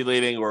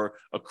accumulating or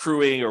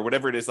accruing or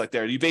whatever it is like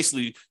there. You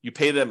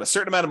pay them a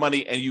certain amount of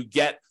money, and you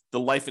get the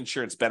life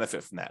insurance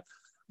benefit from that.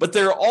 But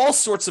there are all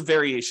sorts of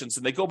variations,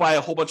 and they go by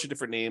a whole bunch of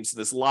different names.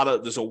 There's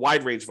a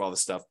wide range of all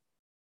this stuff.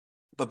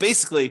 But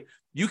basically,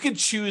 you can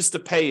choose to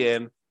pay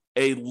in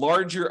a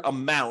larger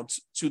amount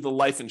to the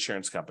life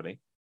insurance company.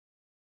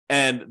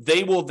 And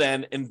they will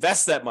then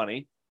invest that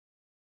money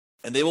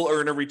and they will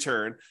earn a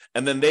return.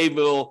 And then they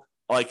will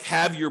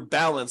have your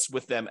balance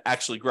with them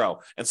actually grow.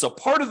 And so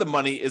part of the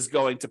money is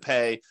going to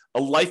pay a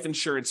life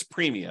insurance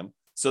premium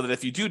so that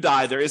if you do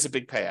die, there is a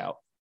big payout.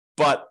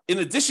 But in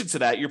addition to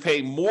that, you're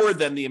paying more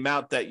than the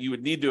amount that you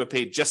would need to have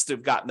paid just to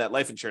have gotten that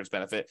life insurance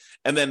benefit.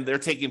 And then they're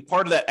taking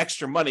part of that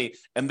extra money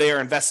and they are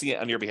investing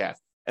it on your behalf.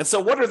 And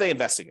so what are they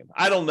investing in?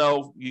 I don't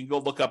know. You can go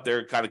look up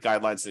their kind of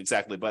guidelines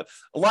exactly, but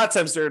a lot of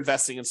times they're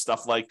investing in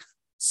stuff like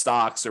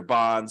stocks or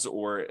bonds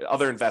or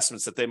other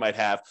investments that they might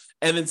have.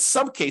 And in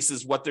some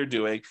cases, what they're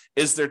doing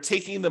is they're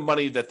taking the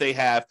money that they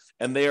have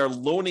and they are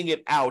loaning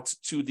it out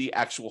to the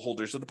actual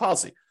holders of the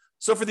policy.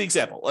 So for the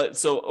example,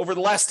 so over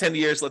the last 10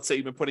 years, let's say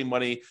you've been putting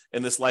money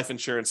in this life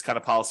insurance kind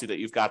of policy that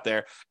you've got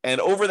there. And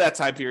over that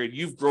time period,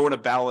 you've grown a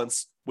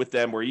balance with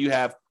them where you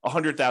have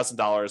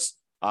 $100,000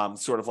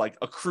 sort of like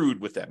accrued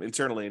with them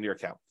internally in your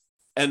account.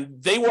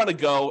 And they want to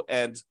go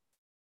and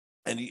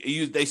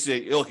they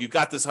say, look, you've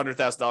got this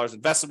 $100,000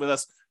 invested with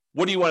us.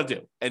 What do you want to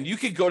do? And you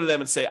could go to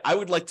them and say, I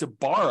would like to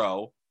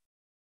borrow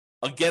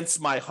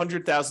against my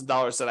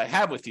 $100,000 that I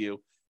have with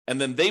you. And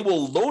then they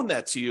will loan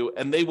that to you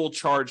and they will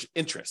charge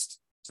interest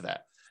to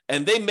that.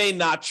 And they may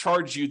not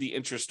charge you the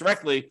interest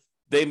directly.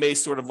 They may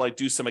sort of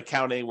do some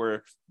accounting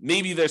where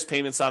maybe there's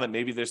payments on it,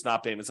 maybe there's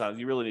not payments on it.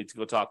 You really need to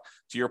go talk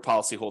to your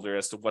policyholder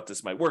as to what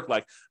this might work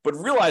like. But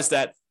realize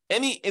that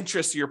any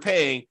interest you're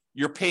paying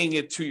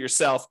it to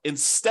yourself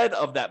instead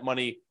of that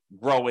money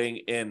growing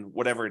in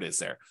whatever it is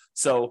there.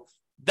 So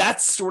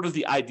that's sort of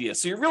the idea.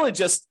 So you're really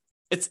just,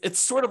 it's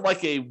sort of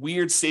like a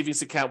weird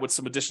savings account with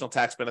some additional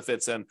tax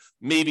benefits and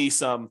maybe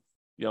some,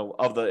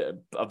 of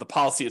the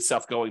policy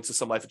itself going to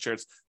some life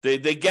insurance. They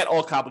get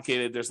all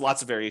complicated. There's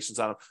lots of variations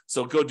on them.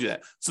 So go do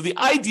that. So the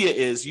idea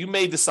is you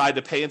may decide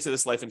to pay into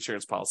this life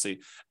insurance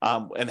policy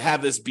and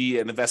have this be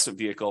an investment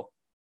vehicle.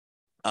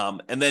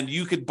 And then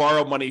you could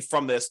borrow money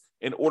from this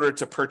in order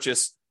to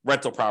purchase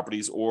rental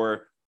properties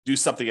or do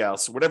something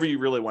else, whatever you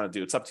really want to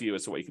do. It's up to you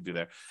as to what you can do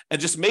there. And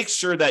just make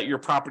sure that your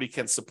property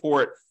can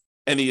support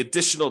any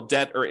additional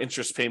debt or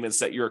interest payments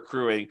that you're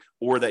accruing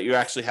or that you're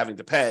actually having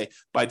to pay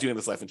by doing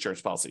this life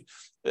insurance policy.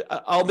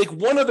 I'll make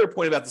one other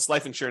point about this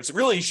life insurance.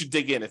 Really, you should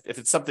dig in if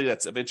it's something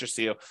that's of interest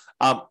to you.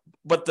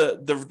 But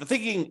the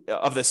thinking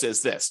of this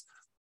is this.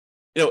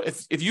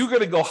 If you're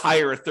going to go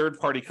hire a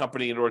third-party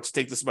company in order to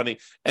take this money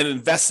and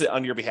invest it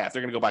on your behalf,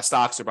 they're going to go buy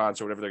stocks or bonds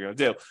or whatever they're going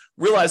to do.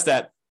 Realize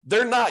that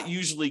they're not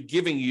usually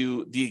giving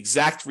you the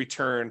exact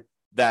return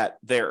that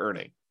they're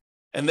earning.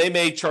 And they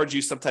may charge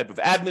you some type of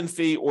admin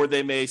fee, or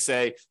they may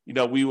say,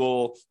 we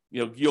will,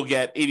 you'll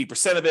get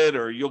 80% of it,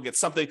 or you'll get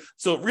something.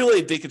 So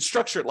really, they can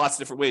structure it lots of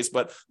different ways,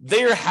 but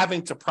they're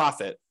having to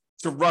profit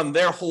to run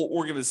their whole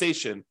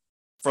organization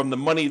from the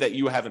money that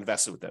you have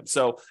invested with them.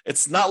 So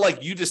it's not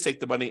like you just take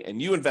the money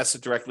and you invest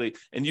it directly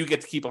and you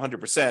get to keep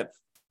 100%.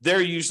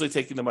 They're usually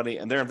taking the money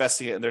and they're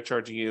investing it and they're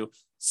charging you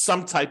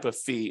some type of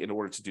fee in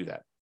order to do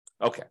that.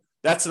 Okay,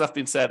 that's enough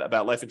being said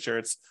about life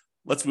insurance.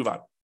 Let's move on.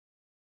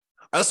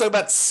 Let's talk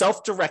about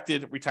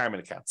self-directed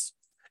retirement accounts.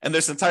 And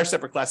there's an entire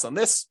separate class on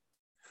this.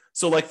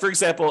 So for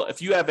example,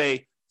 if you have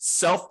a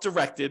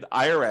self-directed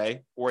IRA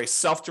or a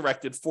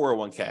self-directed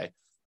 401k,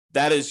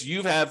 that is,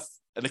 you have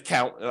an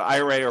account, an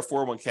IRA or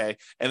 401k,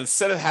 and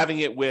instead of having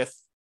it with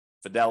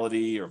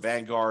Fidelity or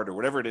Vanguard or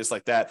whatever it is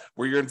like that,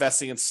 where you're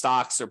investing in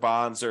stocks or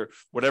bonds or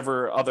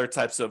whatever other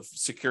types of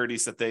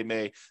securities that they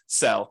may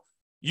sell,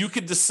 you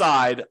could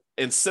decide,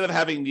 instead of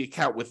having the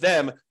account with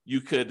them,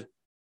 you could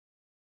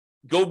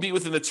go meet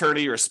with an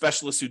attorney or a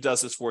specialist who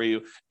does this for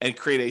you and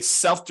create a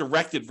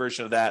self-directed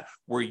version of that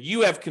where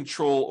you have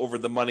control over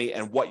the money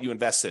and what you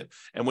invest in.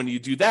 And when you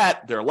do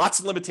that, there are lots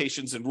of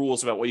limitations and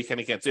rules about what you can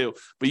and can't do,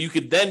 but you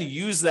could then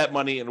use that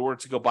money in order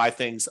to go buy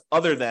things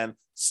other than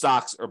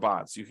stocks or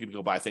bonds. You could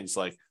go buy things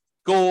like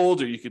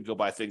gold, or you could go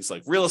buy things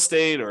like real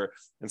estate, or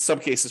in some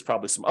cases,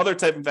 probably some other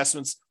type of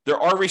investments. There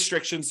are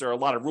restrictions. There are a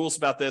lot of rules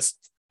about this.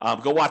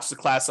 Go watch the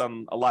class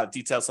on a lot of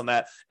details on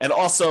that. And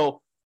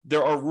also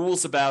there are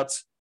rules about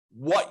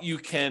what you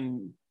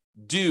can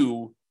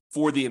do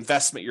for the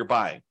investment you're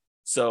buying.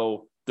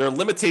 So there are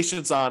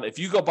limitations on, if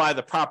you go buy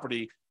the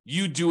property,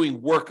 you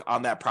doing work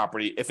on that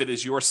property if it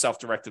is your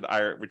self-directed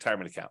IRA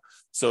retirement account.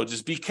 So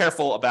just be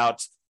careful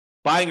about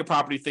buying a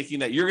property thinking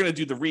that you're going to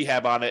do the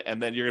rehab on it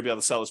and then you're going to be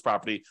able to sell this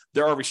property.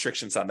 There are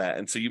restrictions on that.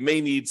 And so you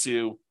may need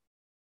to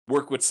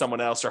work with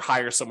someone else or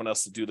hire someone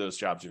else to do those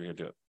jobs if you're going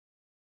to do it.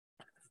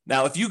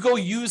 Now, if you go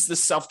use the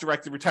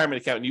self-directed retirement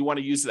account and you want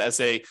to use it as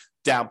a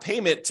down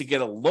payment to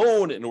get a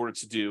loan in order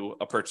to do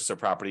a purchase of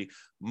property,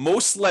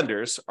 most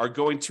lenders are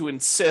going to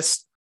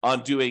insist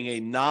on doing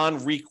a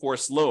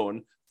non-recourse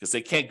loan because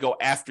they can't go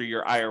after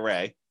your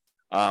IRA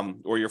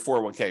or your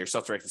 401k, your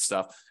self-directed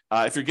stuff,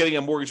 if you're getting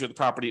a mortgage with the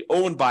property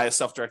owned by a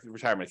self-directed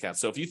retirement account.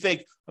 So if you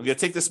think, I'm going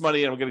to take this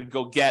money and I'm going to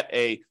go get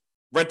a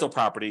rental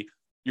property,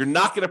 you're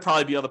not going to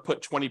probably be able to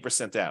put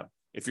 20% down.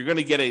 If you're going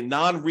to get a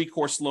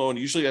non-recourse loan,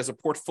 usually as a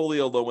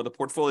portfolio loan with a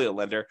portfolio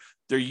lender,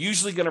 they're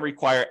usually going to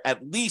require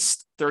at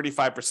least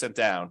 35%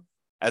 down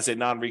as a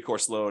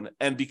non-recourse loan.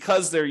 And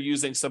because they're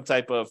using some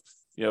type of,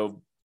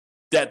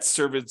 debt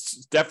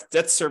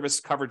service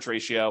coverage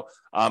ratio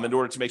in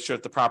order to make sure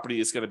that the property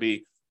is going to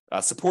be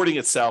supporting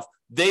itself,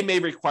 they may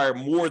require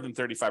more than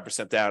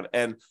 35% down.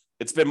 And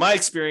it's been my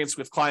experience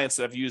with clients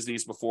that have used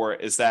these before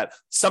is that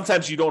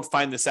sometimes you don't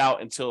find this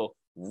out until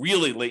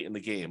really late in the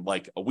game,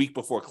 like a week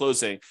before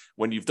closing,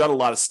 when you've done a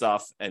lot of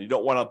stuff and you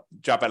don't want to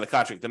drop out of the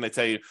contract. Then they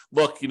tell you,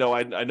 look,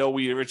 I know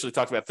we originally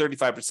talked about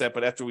 35%,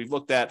 but after we've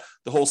looked at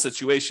the whole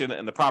situation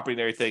and the property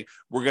and everything,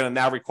 we're going to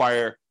now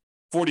require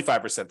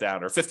 45%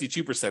 down or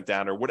 52%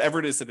 down or whatever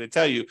it is that they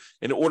tell you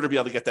in order to be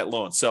able to get that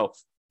loan. So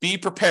be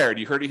prepared.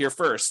 You heard it here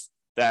first,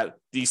 that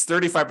these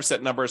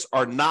 35% numbers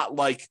are not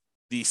like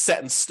the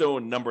set in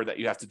stone number that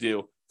you have to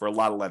do for a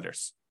lot of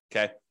lenders.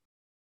 Okay.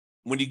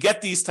 When you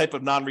get these type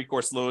of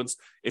non-recourse loans,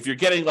 if you're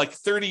getting like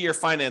 30-year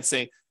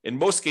financing, in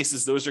most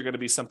cases, those are going to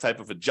be some type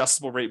of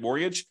adjustable rate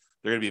mortgage.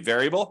 They're going to be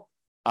variable.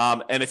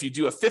 And if you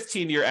do a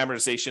 15-year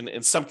amortization,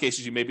 in some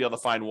cases, you may be able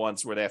to find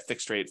ones where they have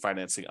fixed rate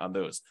financing on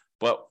those.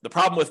 But the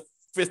problem with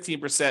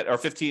 15% or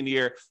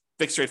 15-year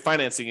fixed rate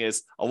financing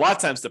is a lot of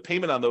times the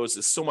payment on those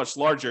is so much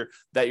larger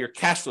that your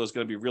cash flow is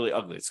going to be really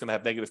ugly. It's going to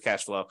have negative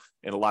cash flow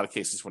in a lot of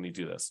cases when you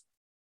do this.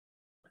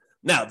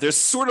 Now, there's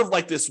sort of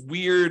like this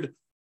weird,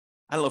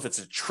 I don't know if it's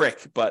a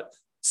trick, but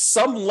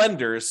some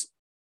lenders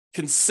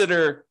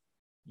consider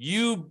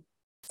you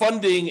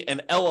funding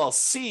an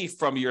LLC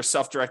from your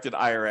self-directed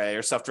IRA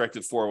or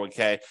self-directed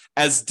 401k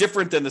as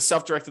different than the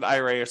self-directed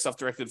IRA or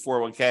self-directed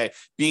 401k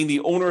being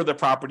the owner of the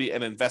property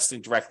and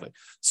investing directly.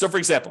 So, for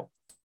example,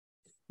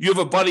 you have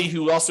a buddy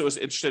who also is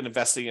interested in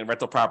investing in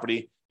rental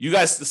property. You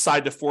guys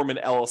decide to form an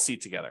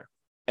LLC together.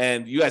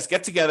 And you guys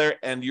get together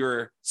and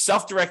your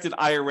self-directed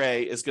IRA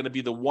is going to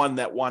be the one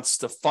that wants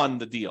to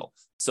fund the deal.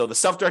 So the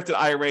self-directed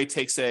IRA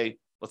takes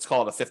let's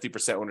call it a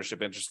 50%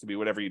 ownership interest, could be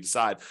whatever you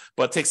decide,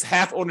 but it takes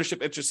half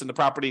ownership interest in the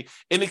property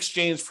in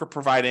exchange for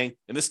providing,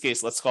 in this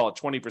case, let's call it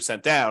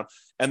 20% down.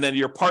 And then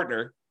your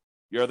partner,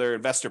 your other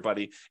investor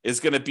buddy, is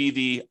going to be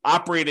the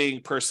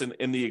operating person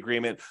in the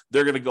agreement.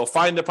 They're going to go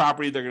find the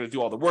property. They're going to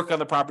do all the work on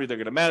the property. They're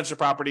going to manage the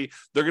property.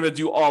 They're going to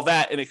do all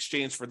that in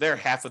exchange for their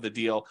half of the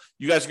deal.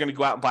 You guys are going to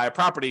go out and buy a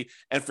property.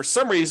 And for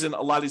some reason,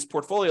 a lot of these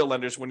portfolio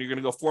lenders, when you're going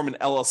to go form an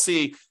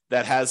LLC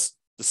that has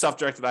the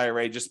self-directed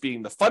IRA just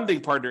being the funding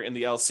partner in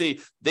the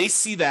LLC, they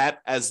see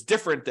that as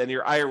different than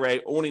your IRA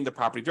owning the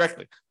property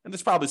directly. And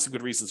there's probably some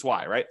good reasons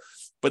why, right?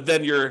 But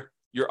then your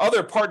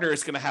other partner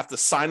is going to have to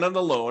sign on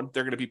the loan.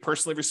 They're going to be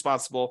personally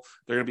responsible.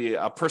 They're going to be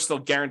a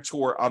personal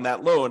guarantor on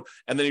that loan.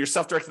 And then your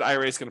self-directed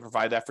IRA is going to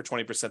provide that for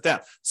 20% down.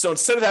 So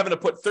instead of having to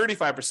put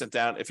 35%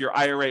 down, if your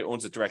IRA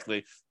owns it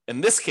directly,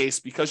 in this case,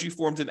 because you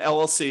formed an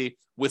LLC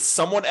with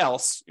someone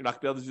else, you're not going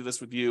to be able to do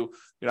this with you.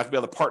 You're not going to be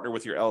able to partner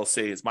with your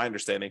LLC, is my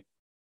understanding.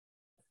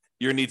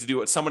 You're going to need to do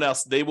it with someone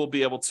else. They will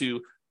be able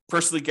to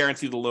personally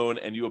guarantee the loan,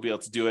 and you will be able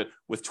to do it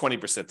with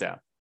 20% down.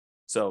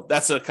 So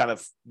that's a kind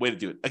of way to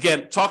do it.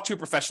 Again, talk to a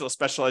professional,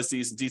 specialize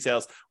these in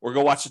details, or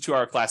go watch the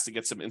 2-hour class to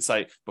get some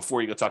insight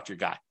before you go talk to your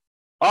guy.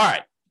 All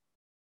right.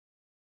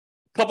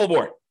 Couple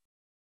more.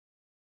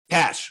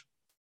 Cash.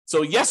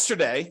 So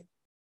yesterday,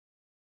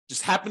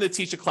 just happened to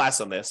teach a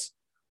class on this.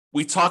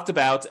 We talked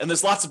about, and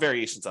there's lots of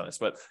variations on this,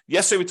 but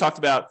yesterday we talked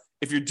about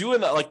if you're doing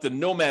like the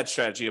nomad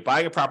strategy of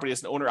buying a property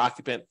as an owner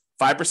occupant,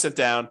 5%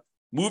 down,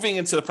 moving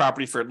into the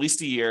property for at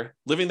least a year,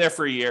 living there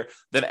for a year.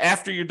 Then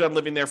after you're done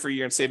living there for a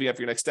year and saving up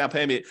your next down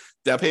payment,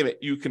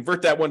 you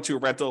convert that one to a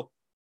rental.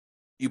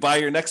 You buy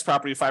your next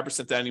property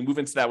 5% down, you move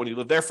into that one, you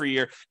live there for a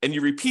year, and you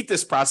repeat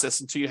this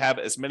process until you have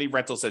as many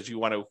rentals as you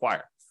want to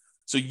acquire.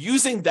 So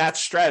using that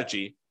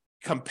strategy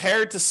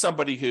compared to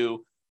somebody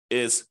who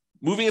is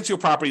moving into a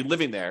property,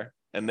 living there,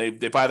 and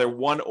they buy their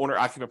one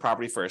owner-occupant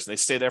property first, and they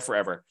stay there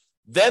forever.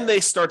 Then they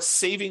start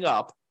saving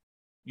up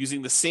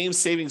using the same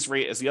savings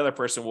rate as the other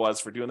person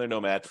was for doing their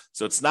nomad.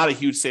 So it's not a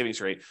huge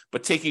savings rate,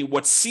 but taking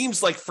what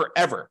seems like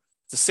forever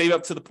to save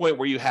up to the point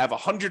where you have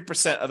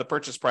 100% of the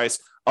purchase price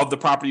of the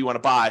property you want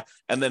to buy,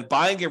 and then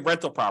buying a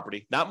rental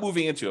property, not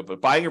moving into it, but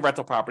buying a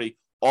rental property,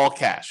 all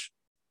cash.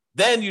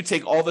 Then you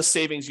take all the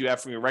savings you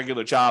have from your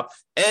regular job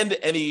and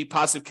any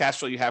positive cash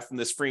flow you have from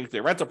this free and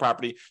clear rental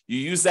property, you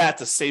use that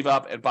to save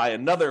up and buy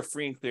another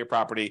free and clear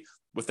property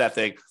with that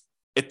thing.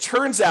 It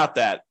turns out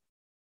that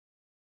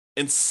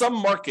in some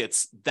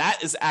markets,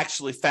 that is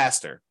actually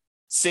faster,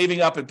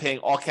 saving up and paying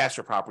all cash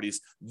for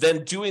properties,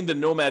 than doing the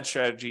nomad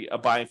strategy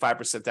of buying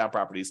 5% down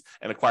properties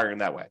and acquiring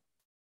that way.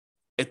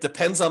 It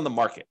depends on the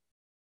market.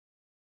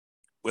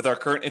 With our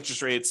current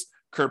interest rates,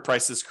 current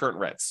prices, current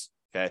rents.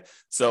 Okay,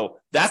 so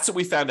that's what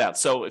we found out.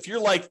 So if you're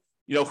like,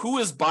 who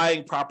is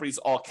buying properties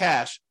all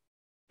cash?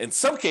 In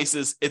some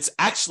cases, it's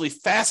actually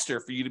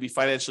faster for you to be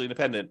financially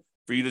independent,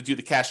 for you to do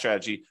the cash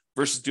strategy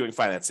versus doing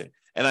financing.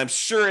 And I'm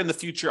sure in the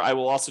future, I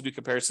will also do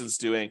comparisons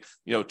doing,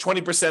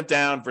 20%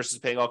 down versus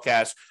paying all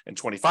cash, and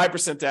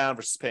 25% down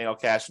versus paying all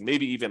cash, and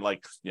maybe even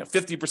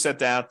 50%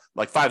 down,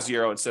 like 50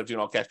 instead of doing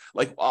all cash.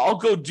 Like, I'll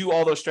go do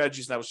all those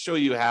strategies and I will show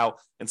you how,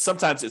 and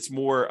sometimes it's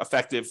more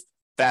effective,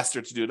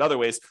 faster to do it other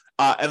ways.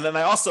 And then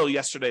I also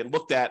yesterday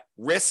looked at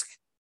risk,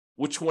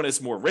 which one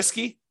is more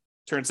risky.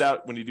 Turns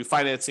out when you do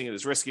financing, it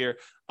is riskier.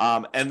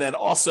 And then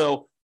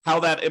also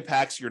how that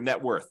impacts your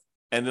net worth.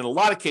 And in a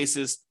lot of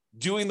cases,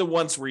 doing the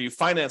ones where you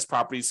finance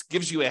properties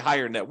gives you a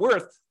higher net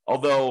worth,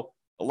 although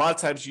a lot of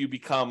times you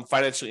become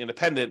financially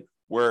independent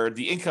where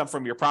the income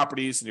from your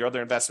properties and your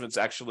other investments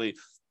actually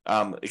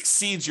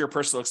exceeds your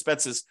personal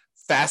expenses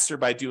faster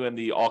by doing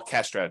the all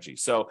cash strategy.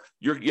 So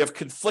you have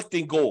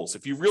conflicting goals.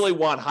 If you really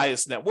want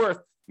highest net worth,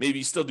 maybe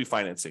you still do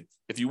financing.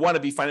 If you want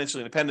to be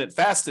financially independent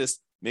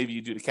fastest, maybe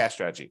you do the cash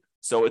strategy.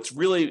 So it's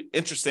really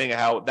interesting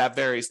how that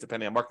varies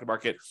depending on market to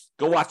market.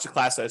 Go watch the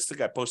class. I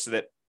think I posted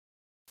it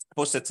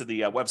to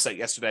the website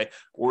yesterday,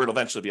 or it'll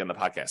eventually be on the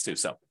podcast too.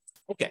 So,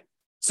 okay.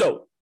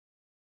 So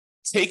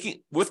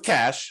taking with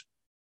cash,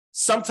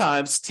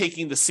 sometimes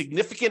taking the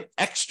significant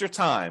extra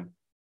time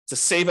to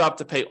save up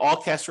to pay all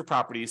cash for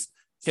properties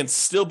can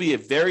still be a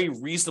very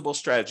reasonable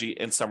strategy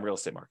in some real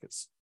estate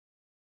markets.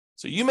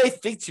 So you may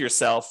think to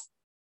yourself,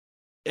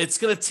 it's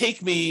going to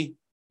take me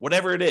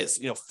whatever it is,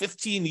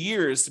 15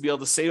 years to be able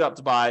to save up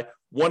to buy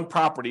one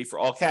property for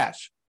all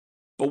cash.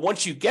 But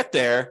once you get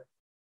there,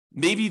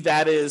 maybe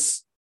that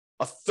is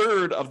a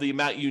third of the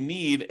amount you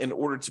need in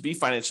order to be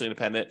financially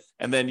independent.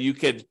 And then you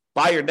could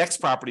buy your next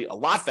property a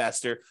lot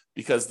faster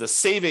because the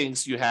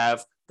savings you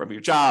have from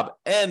your job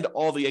and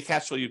all the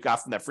cash flow you've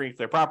got from that free and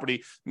clear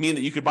property mean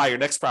that you could buy your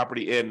next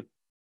property in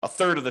a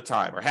third of the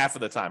time or half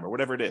of the time or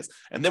whatever it is.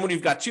 And then when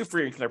you've got two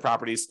free and clear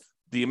properties,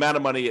 the amount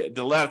of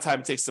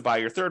time it takes to buy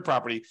your third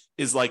property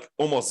is like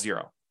almost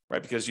zero,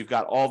 right? Because you've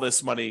got all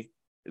this money,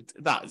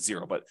 not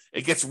zero, but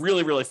it gets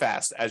really, really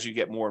fast as you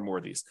get more and more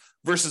of these.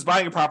 Versus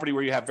buying a property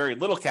where you have very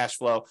little cash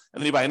flow,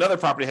 and then you buy another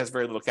property that has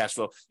very little cash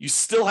flow. You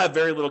still have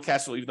very little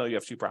cash flow, even though you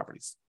have two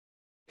properties.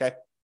 Okay.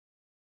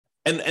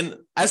 And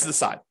as the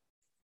side,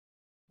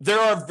 there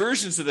are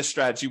versions of this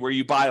strategy where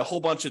you buy a whole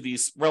bunch of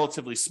these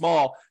relatively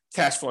small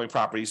cash flowing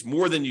properties,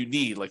 more than you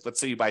need. Like, let's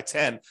say you buy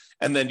 10,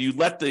 and then you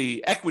let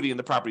the equity in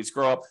the properties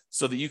grow up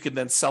so that you can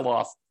then sell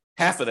off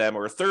half of them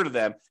or a third of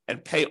them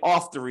and pay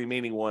off the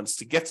remaining ones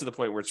to get to the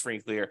point where it's free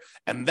and clear.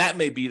 And that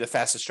may be the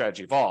fastest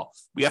strategy of all.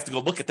 We have to go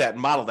look at that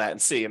and model that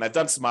and see. And I've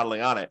done some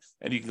modeling on it,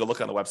 and you can go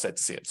look on the website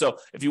to see it. So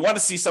if you want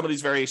to see some of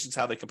these variations,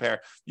 how they compare,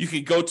 you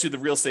can go to the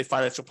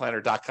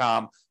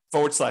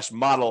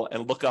realestateFinancialPlanner.com/model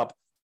and look up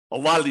a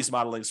lot of these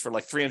modelings for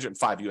like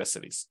 305 US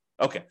cities.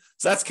 Okay,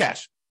 so that's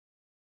cash.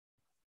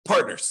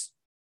 Partners.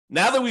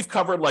 Now that we've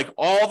covered like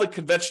all the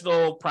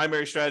conventional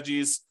primary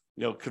strategies,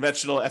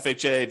 conventional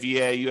FHA,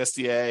 VA,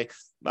 USDA,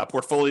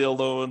 portfolio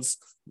loans,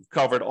 we've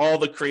covered all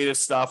the creative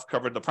stuff,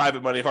 covered the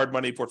private money, hard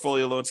money,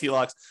 portfolio loans,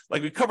 HELOCs,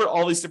 like we've covered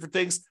all these different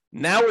things.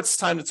 Now it's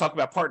time to talk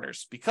about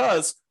partners,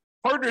 because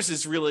partners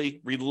is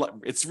really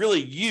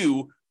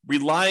you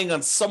relying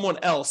on someone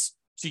else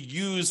to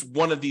use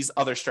one of these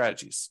other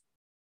strategies.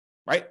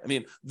 Right? I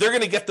mean, they're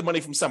going to get the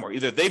money from somewhere.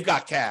 Either they've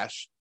got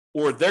cash,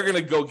 or they're going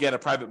to go get a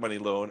private money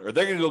loan, or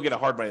they're going to go get a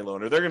hard money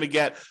loan, or they're going to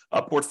get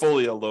a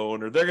portfolio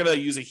loan, or they're going to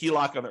use a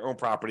HELOC on their own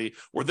property,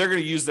 or they're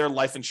going to use their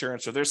life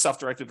insurance or their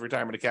self-directed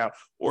retirement account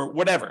or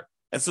whatever.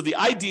 And so the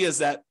idea is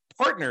that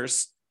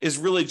partners is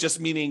really just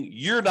meaning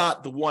you're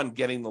not the one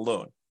getting the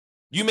loan.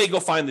 You may go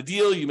find the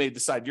deal. You may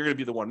decide you're going to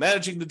be the one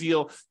managing the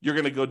deal. You're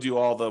going to go do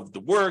all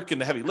the work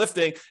and the heavy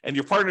lifting, and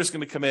your partner is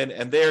going to come in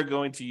and they're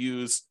going to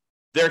use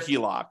their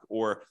HELOC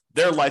or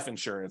their life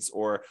insurance,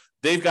 or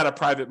they've got a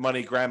private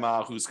money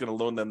grandma who's going to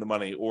loan them the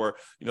money, or,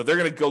 they're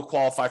going to go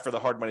qualify for the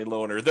hard money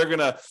loan, or they're going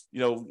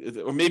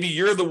to, or maybe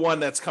you're the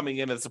one that's coming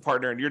in as a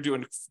partner and you're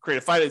doing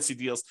creative financing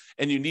deals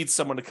and you need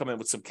someone to come in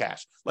with some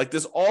cash. Like,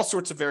 there's all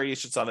sorts of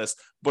variations on this,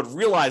 but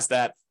realize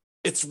that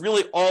it's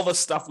really all the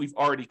stuff we've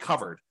already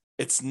covered.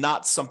 It's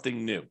not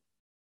something new.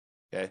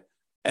 Okay.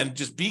 And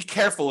just be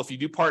careful if you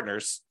do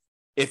partners.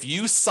 If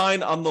you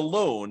sign on the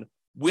loan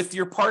with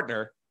your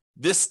partner,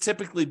 this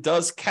typically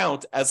does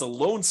count as a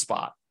loan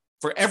spot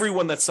for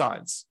everyone that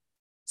signs.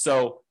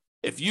 So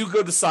if you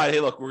go decide, hey,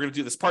 look, we're going to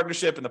do this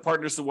partnership, and the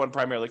partner's the one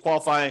primarily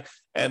qualifying,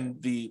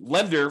 and the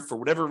lender, for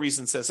whatever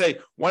reason, says, hey,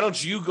 why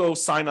don't you go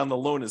sign on the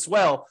loan as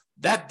well?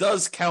 That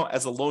does count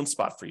as a loan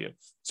spot for you.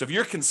 So if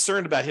you're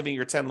concerned about hitting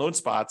your 10 loan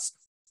spots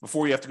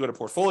before you have to go to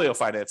portfolio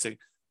financing,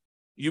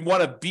 you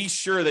want to be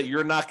sure that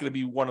you're not going to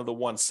be one of the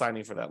ones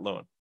signing for that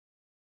loan.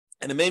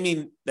 And it may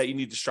mean that you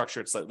need to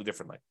structure it slightly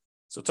differently.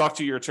 So talk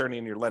to your attorney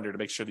and your lender to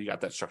make sure that you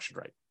got that structured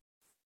right.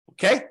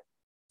 Okay?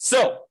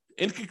 So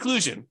in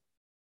conclusion,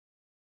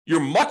 you're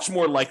much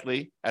more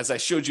likely, as I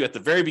showed you at the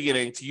very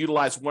beginning, to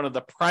utilize one of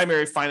the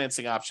primary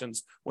financing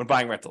options when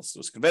buying rentals. So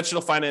it's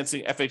conventional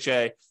financing,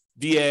 FHA,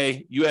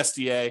 VA,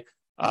 USDA,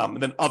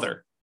 and then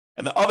other.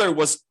 And the other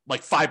was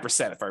like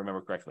 5%, if I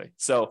remember correctly.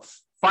 So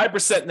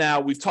 5% now,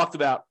 we've talked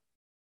about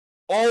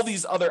all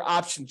these other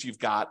options you've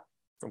got,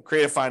 from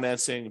creative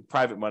financing,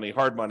 private money,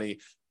 hard money,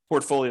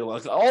 portfolio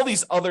loans, all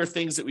these other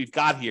things that we've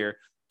got here,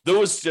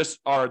 those just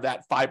are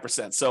that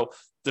 5%. So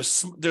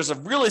there's a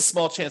really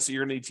small chance that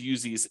you're going to need to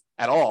use these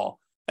at all.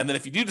 And then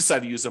if you do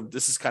decide to use them,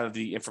 this is kind of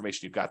the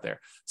information you've got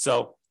there.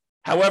 So,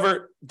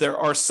 however, there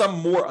are some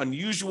more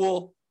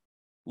unusual,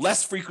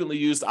 less frequently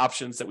used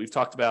options that we've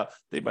talked about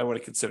that you might want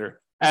to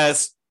consider,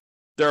 as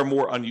there are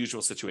more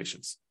unusual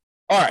situations.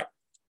 All right,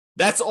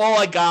 that's all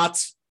I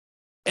got.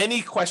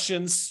 Any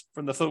questions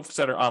from the folks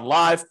that are on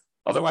live?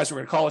 Otherwise, we're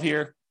going to call it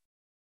here.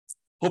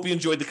 Hope you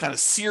enjoyed the kind of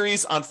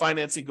series on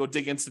financing. Go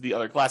dig into the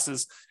other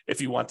classes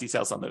if you want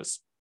details on those.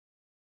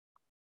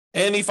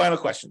 Any final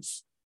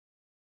questions?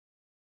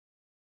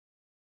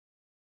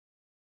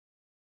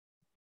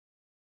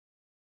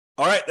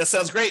 All right, that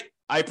sounds great.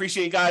 I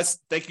appreciate you guys.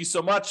 Thank you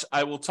so much.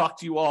 I will talk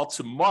to you all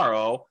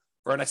tomorrow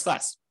for our next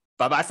class.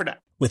 Bye-bye for now.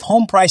 With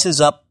home prices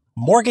up,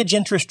 mortgage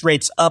interest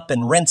rates up,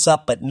 and rents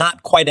up, but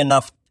not quite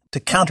enough to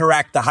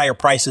counteract the higher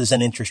prices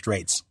and interest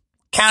rates,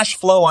 cash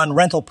flow on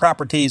rental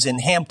properties in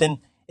Hampton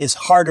is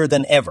harder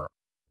than ever.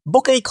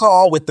 Book a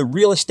call with the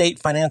Real Estate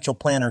Financial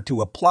Planner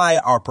to apply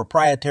our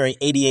proprietary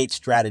 88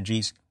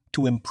 strategies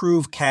to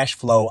improve cash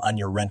flow on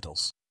your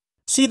rentals.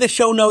 See the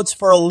show notes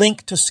for a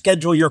link to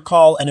schedule your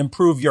call and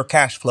improve your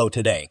cash flow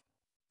today.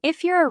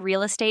 If you're a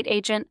real estate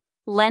agent,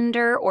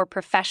 lender, or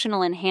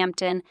professional in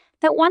Hampton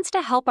that wants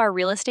to help our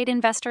real estate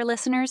investor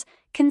listeners,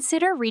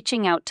 consider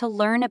reaching out to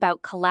learn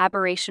about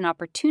collaboration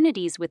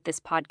opportunities with this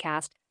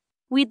podcast.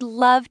 We'd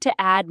love to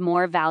add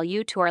more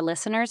value to our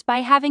listeners by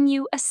having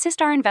you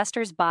assist our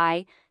investors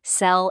buy,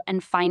 sell,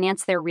 and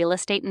finance their real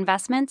estate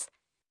investments.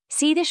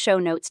 See the show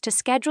notes to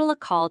schedule a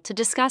call to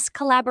discuss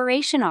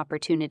collaboration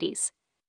opportunities.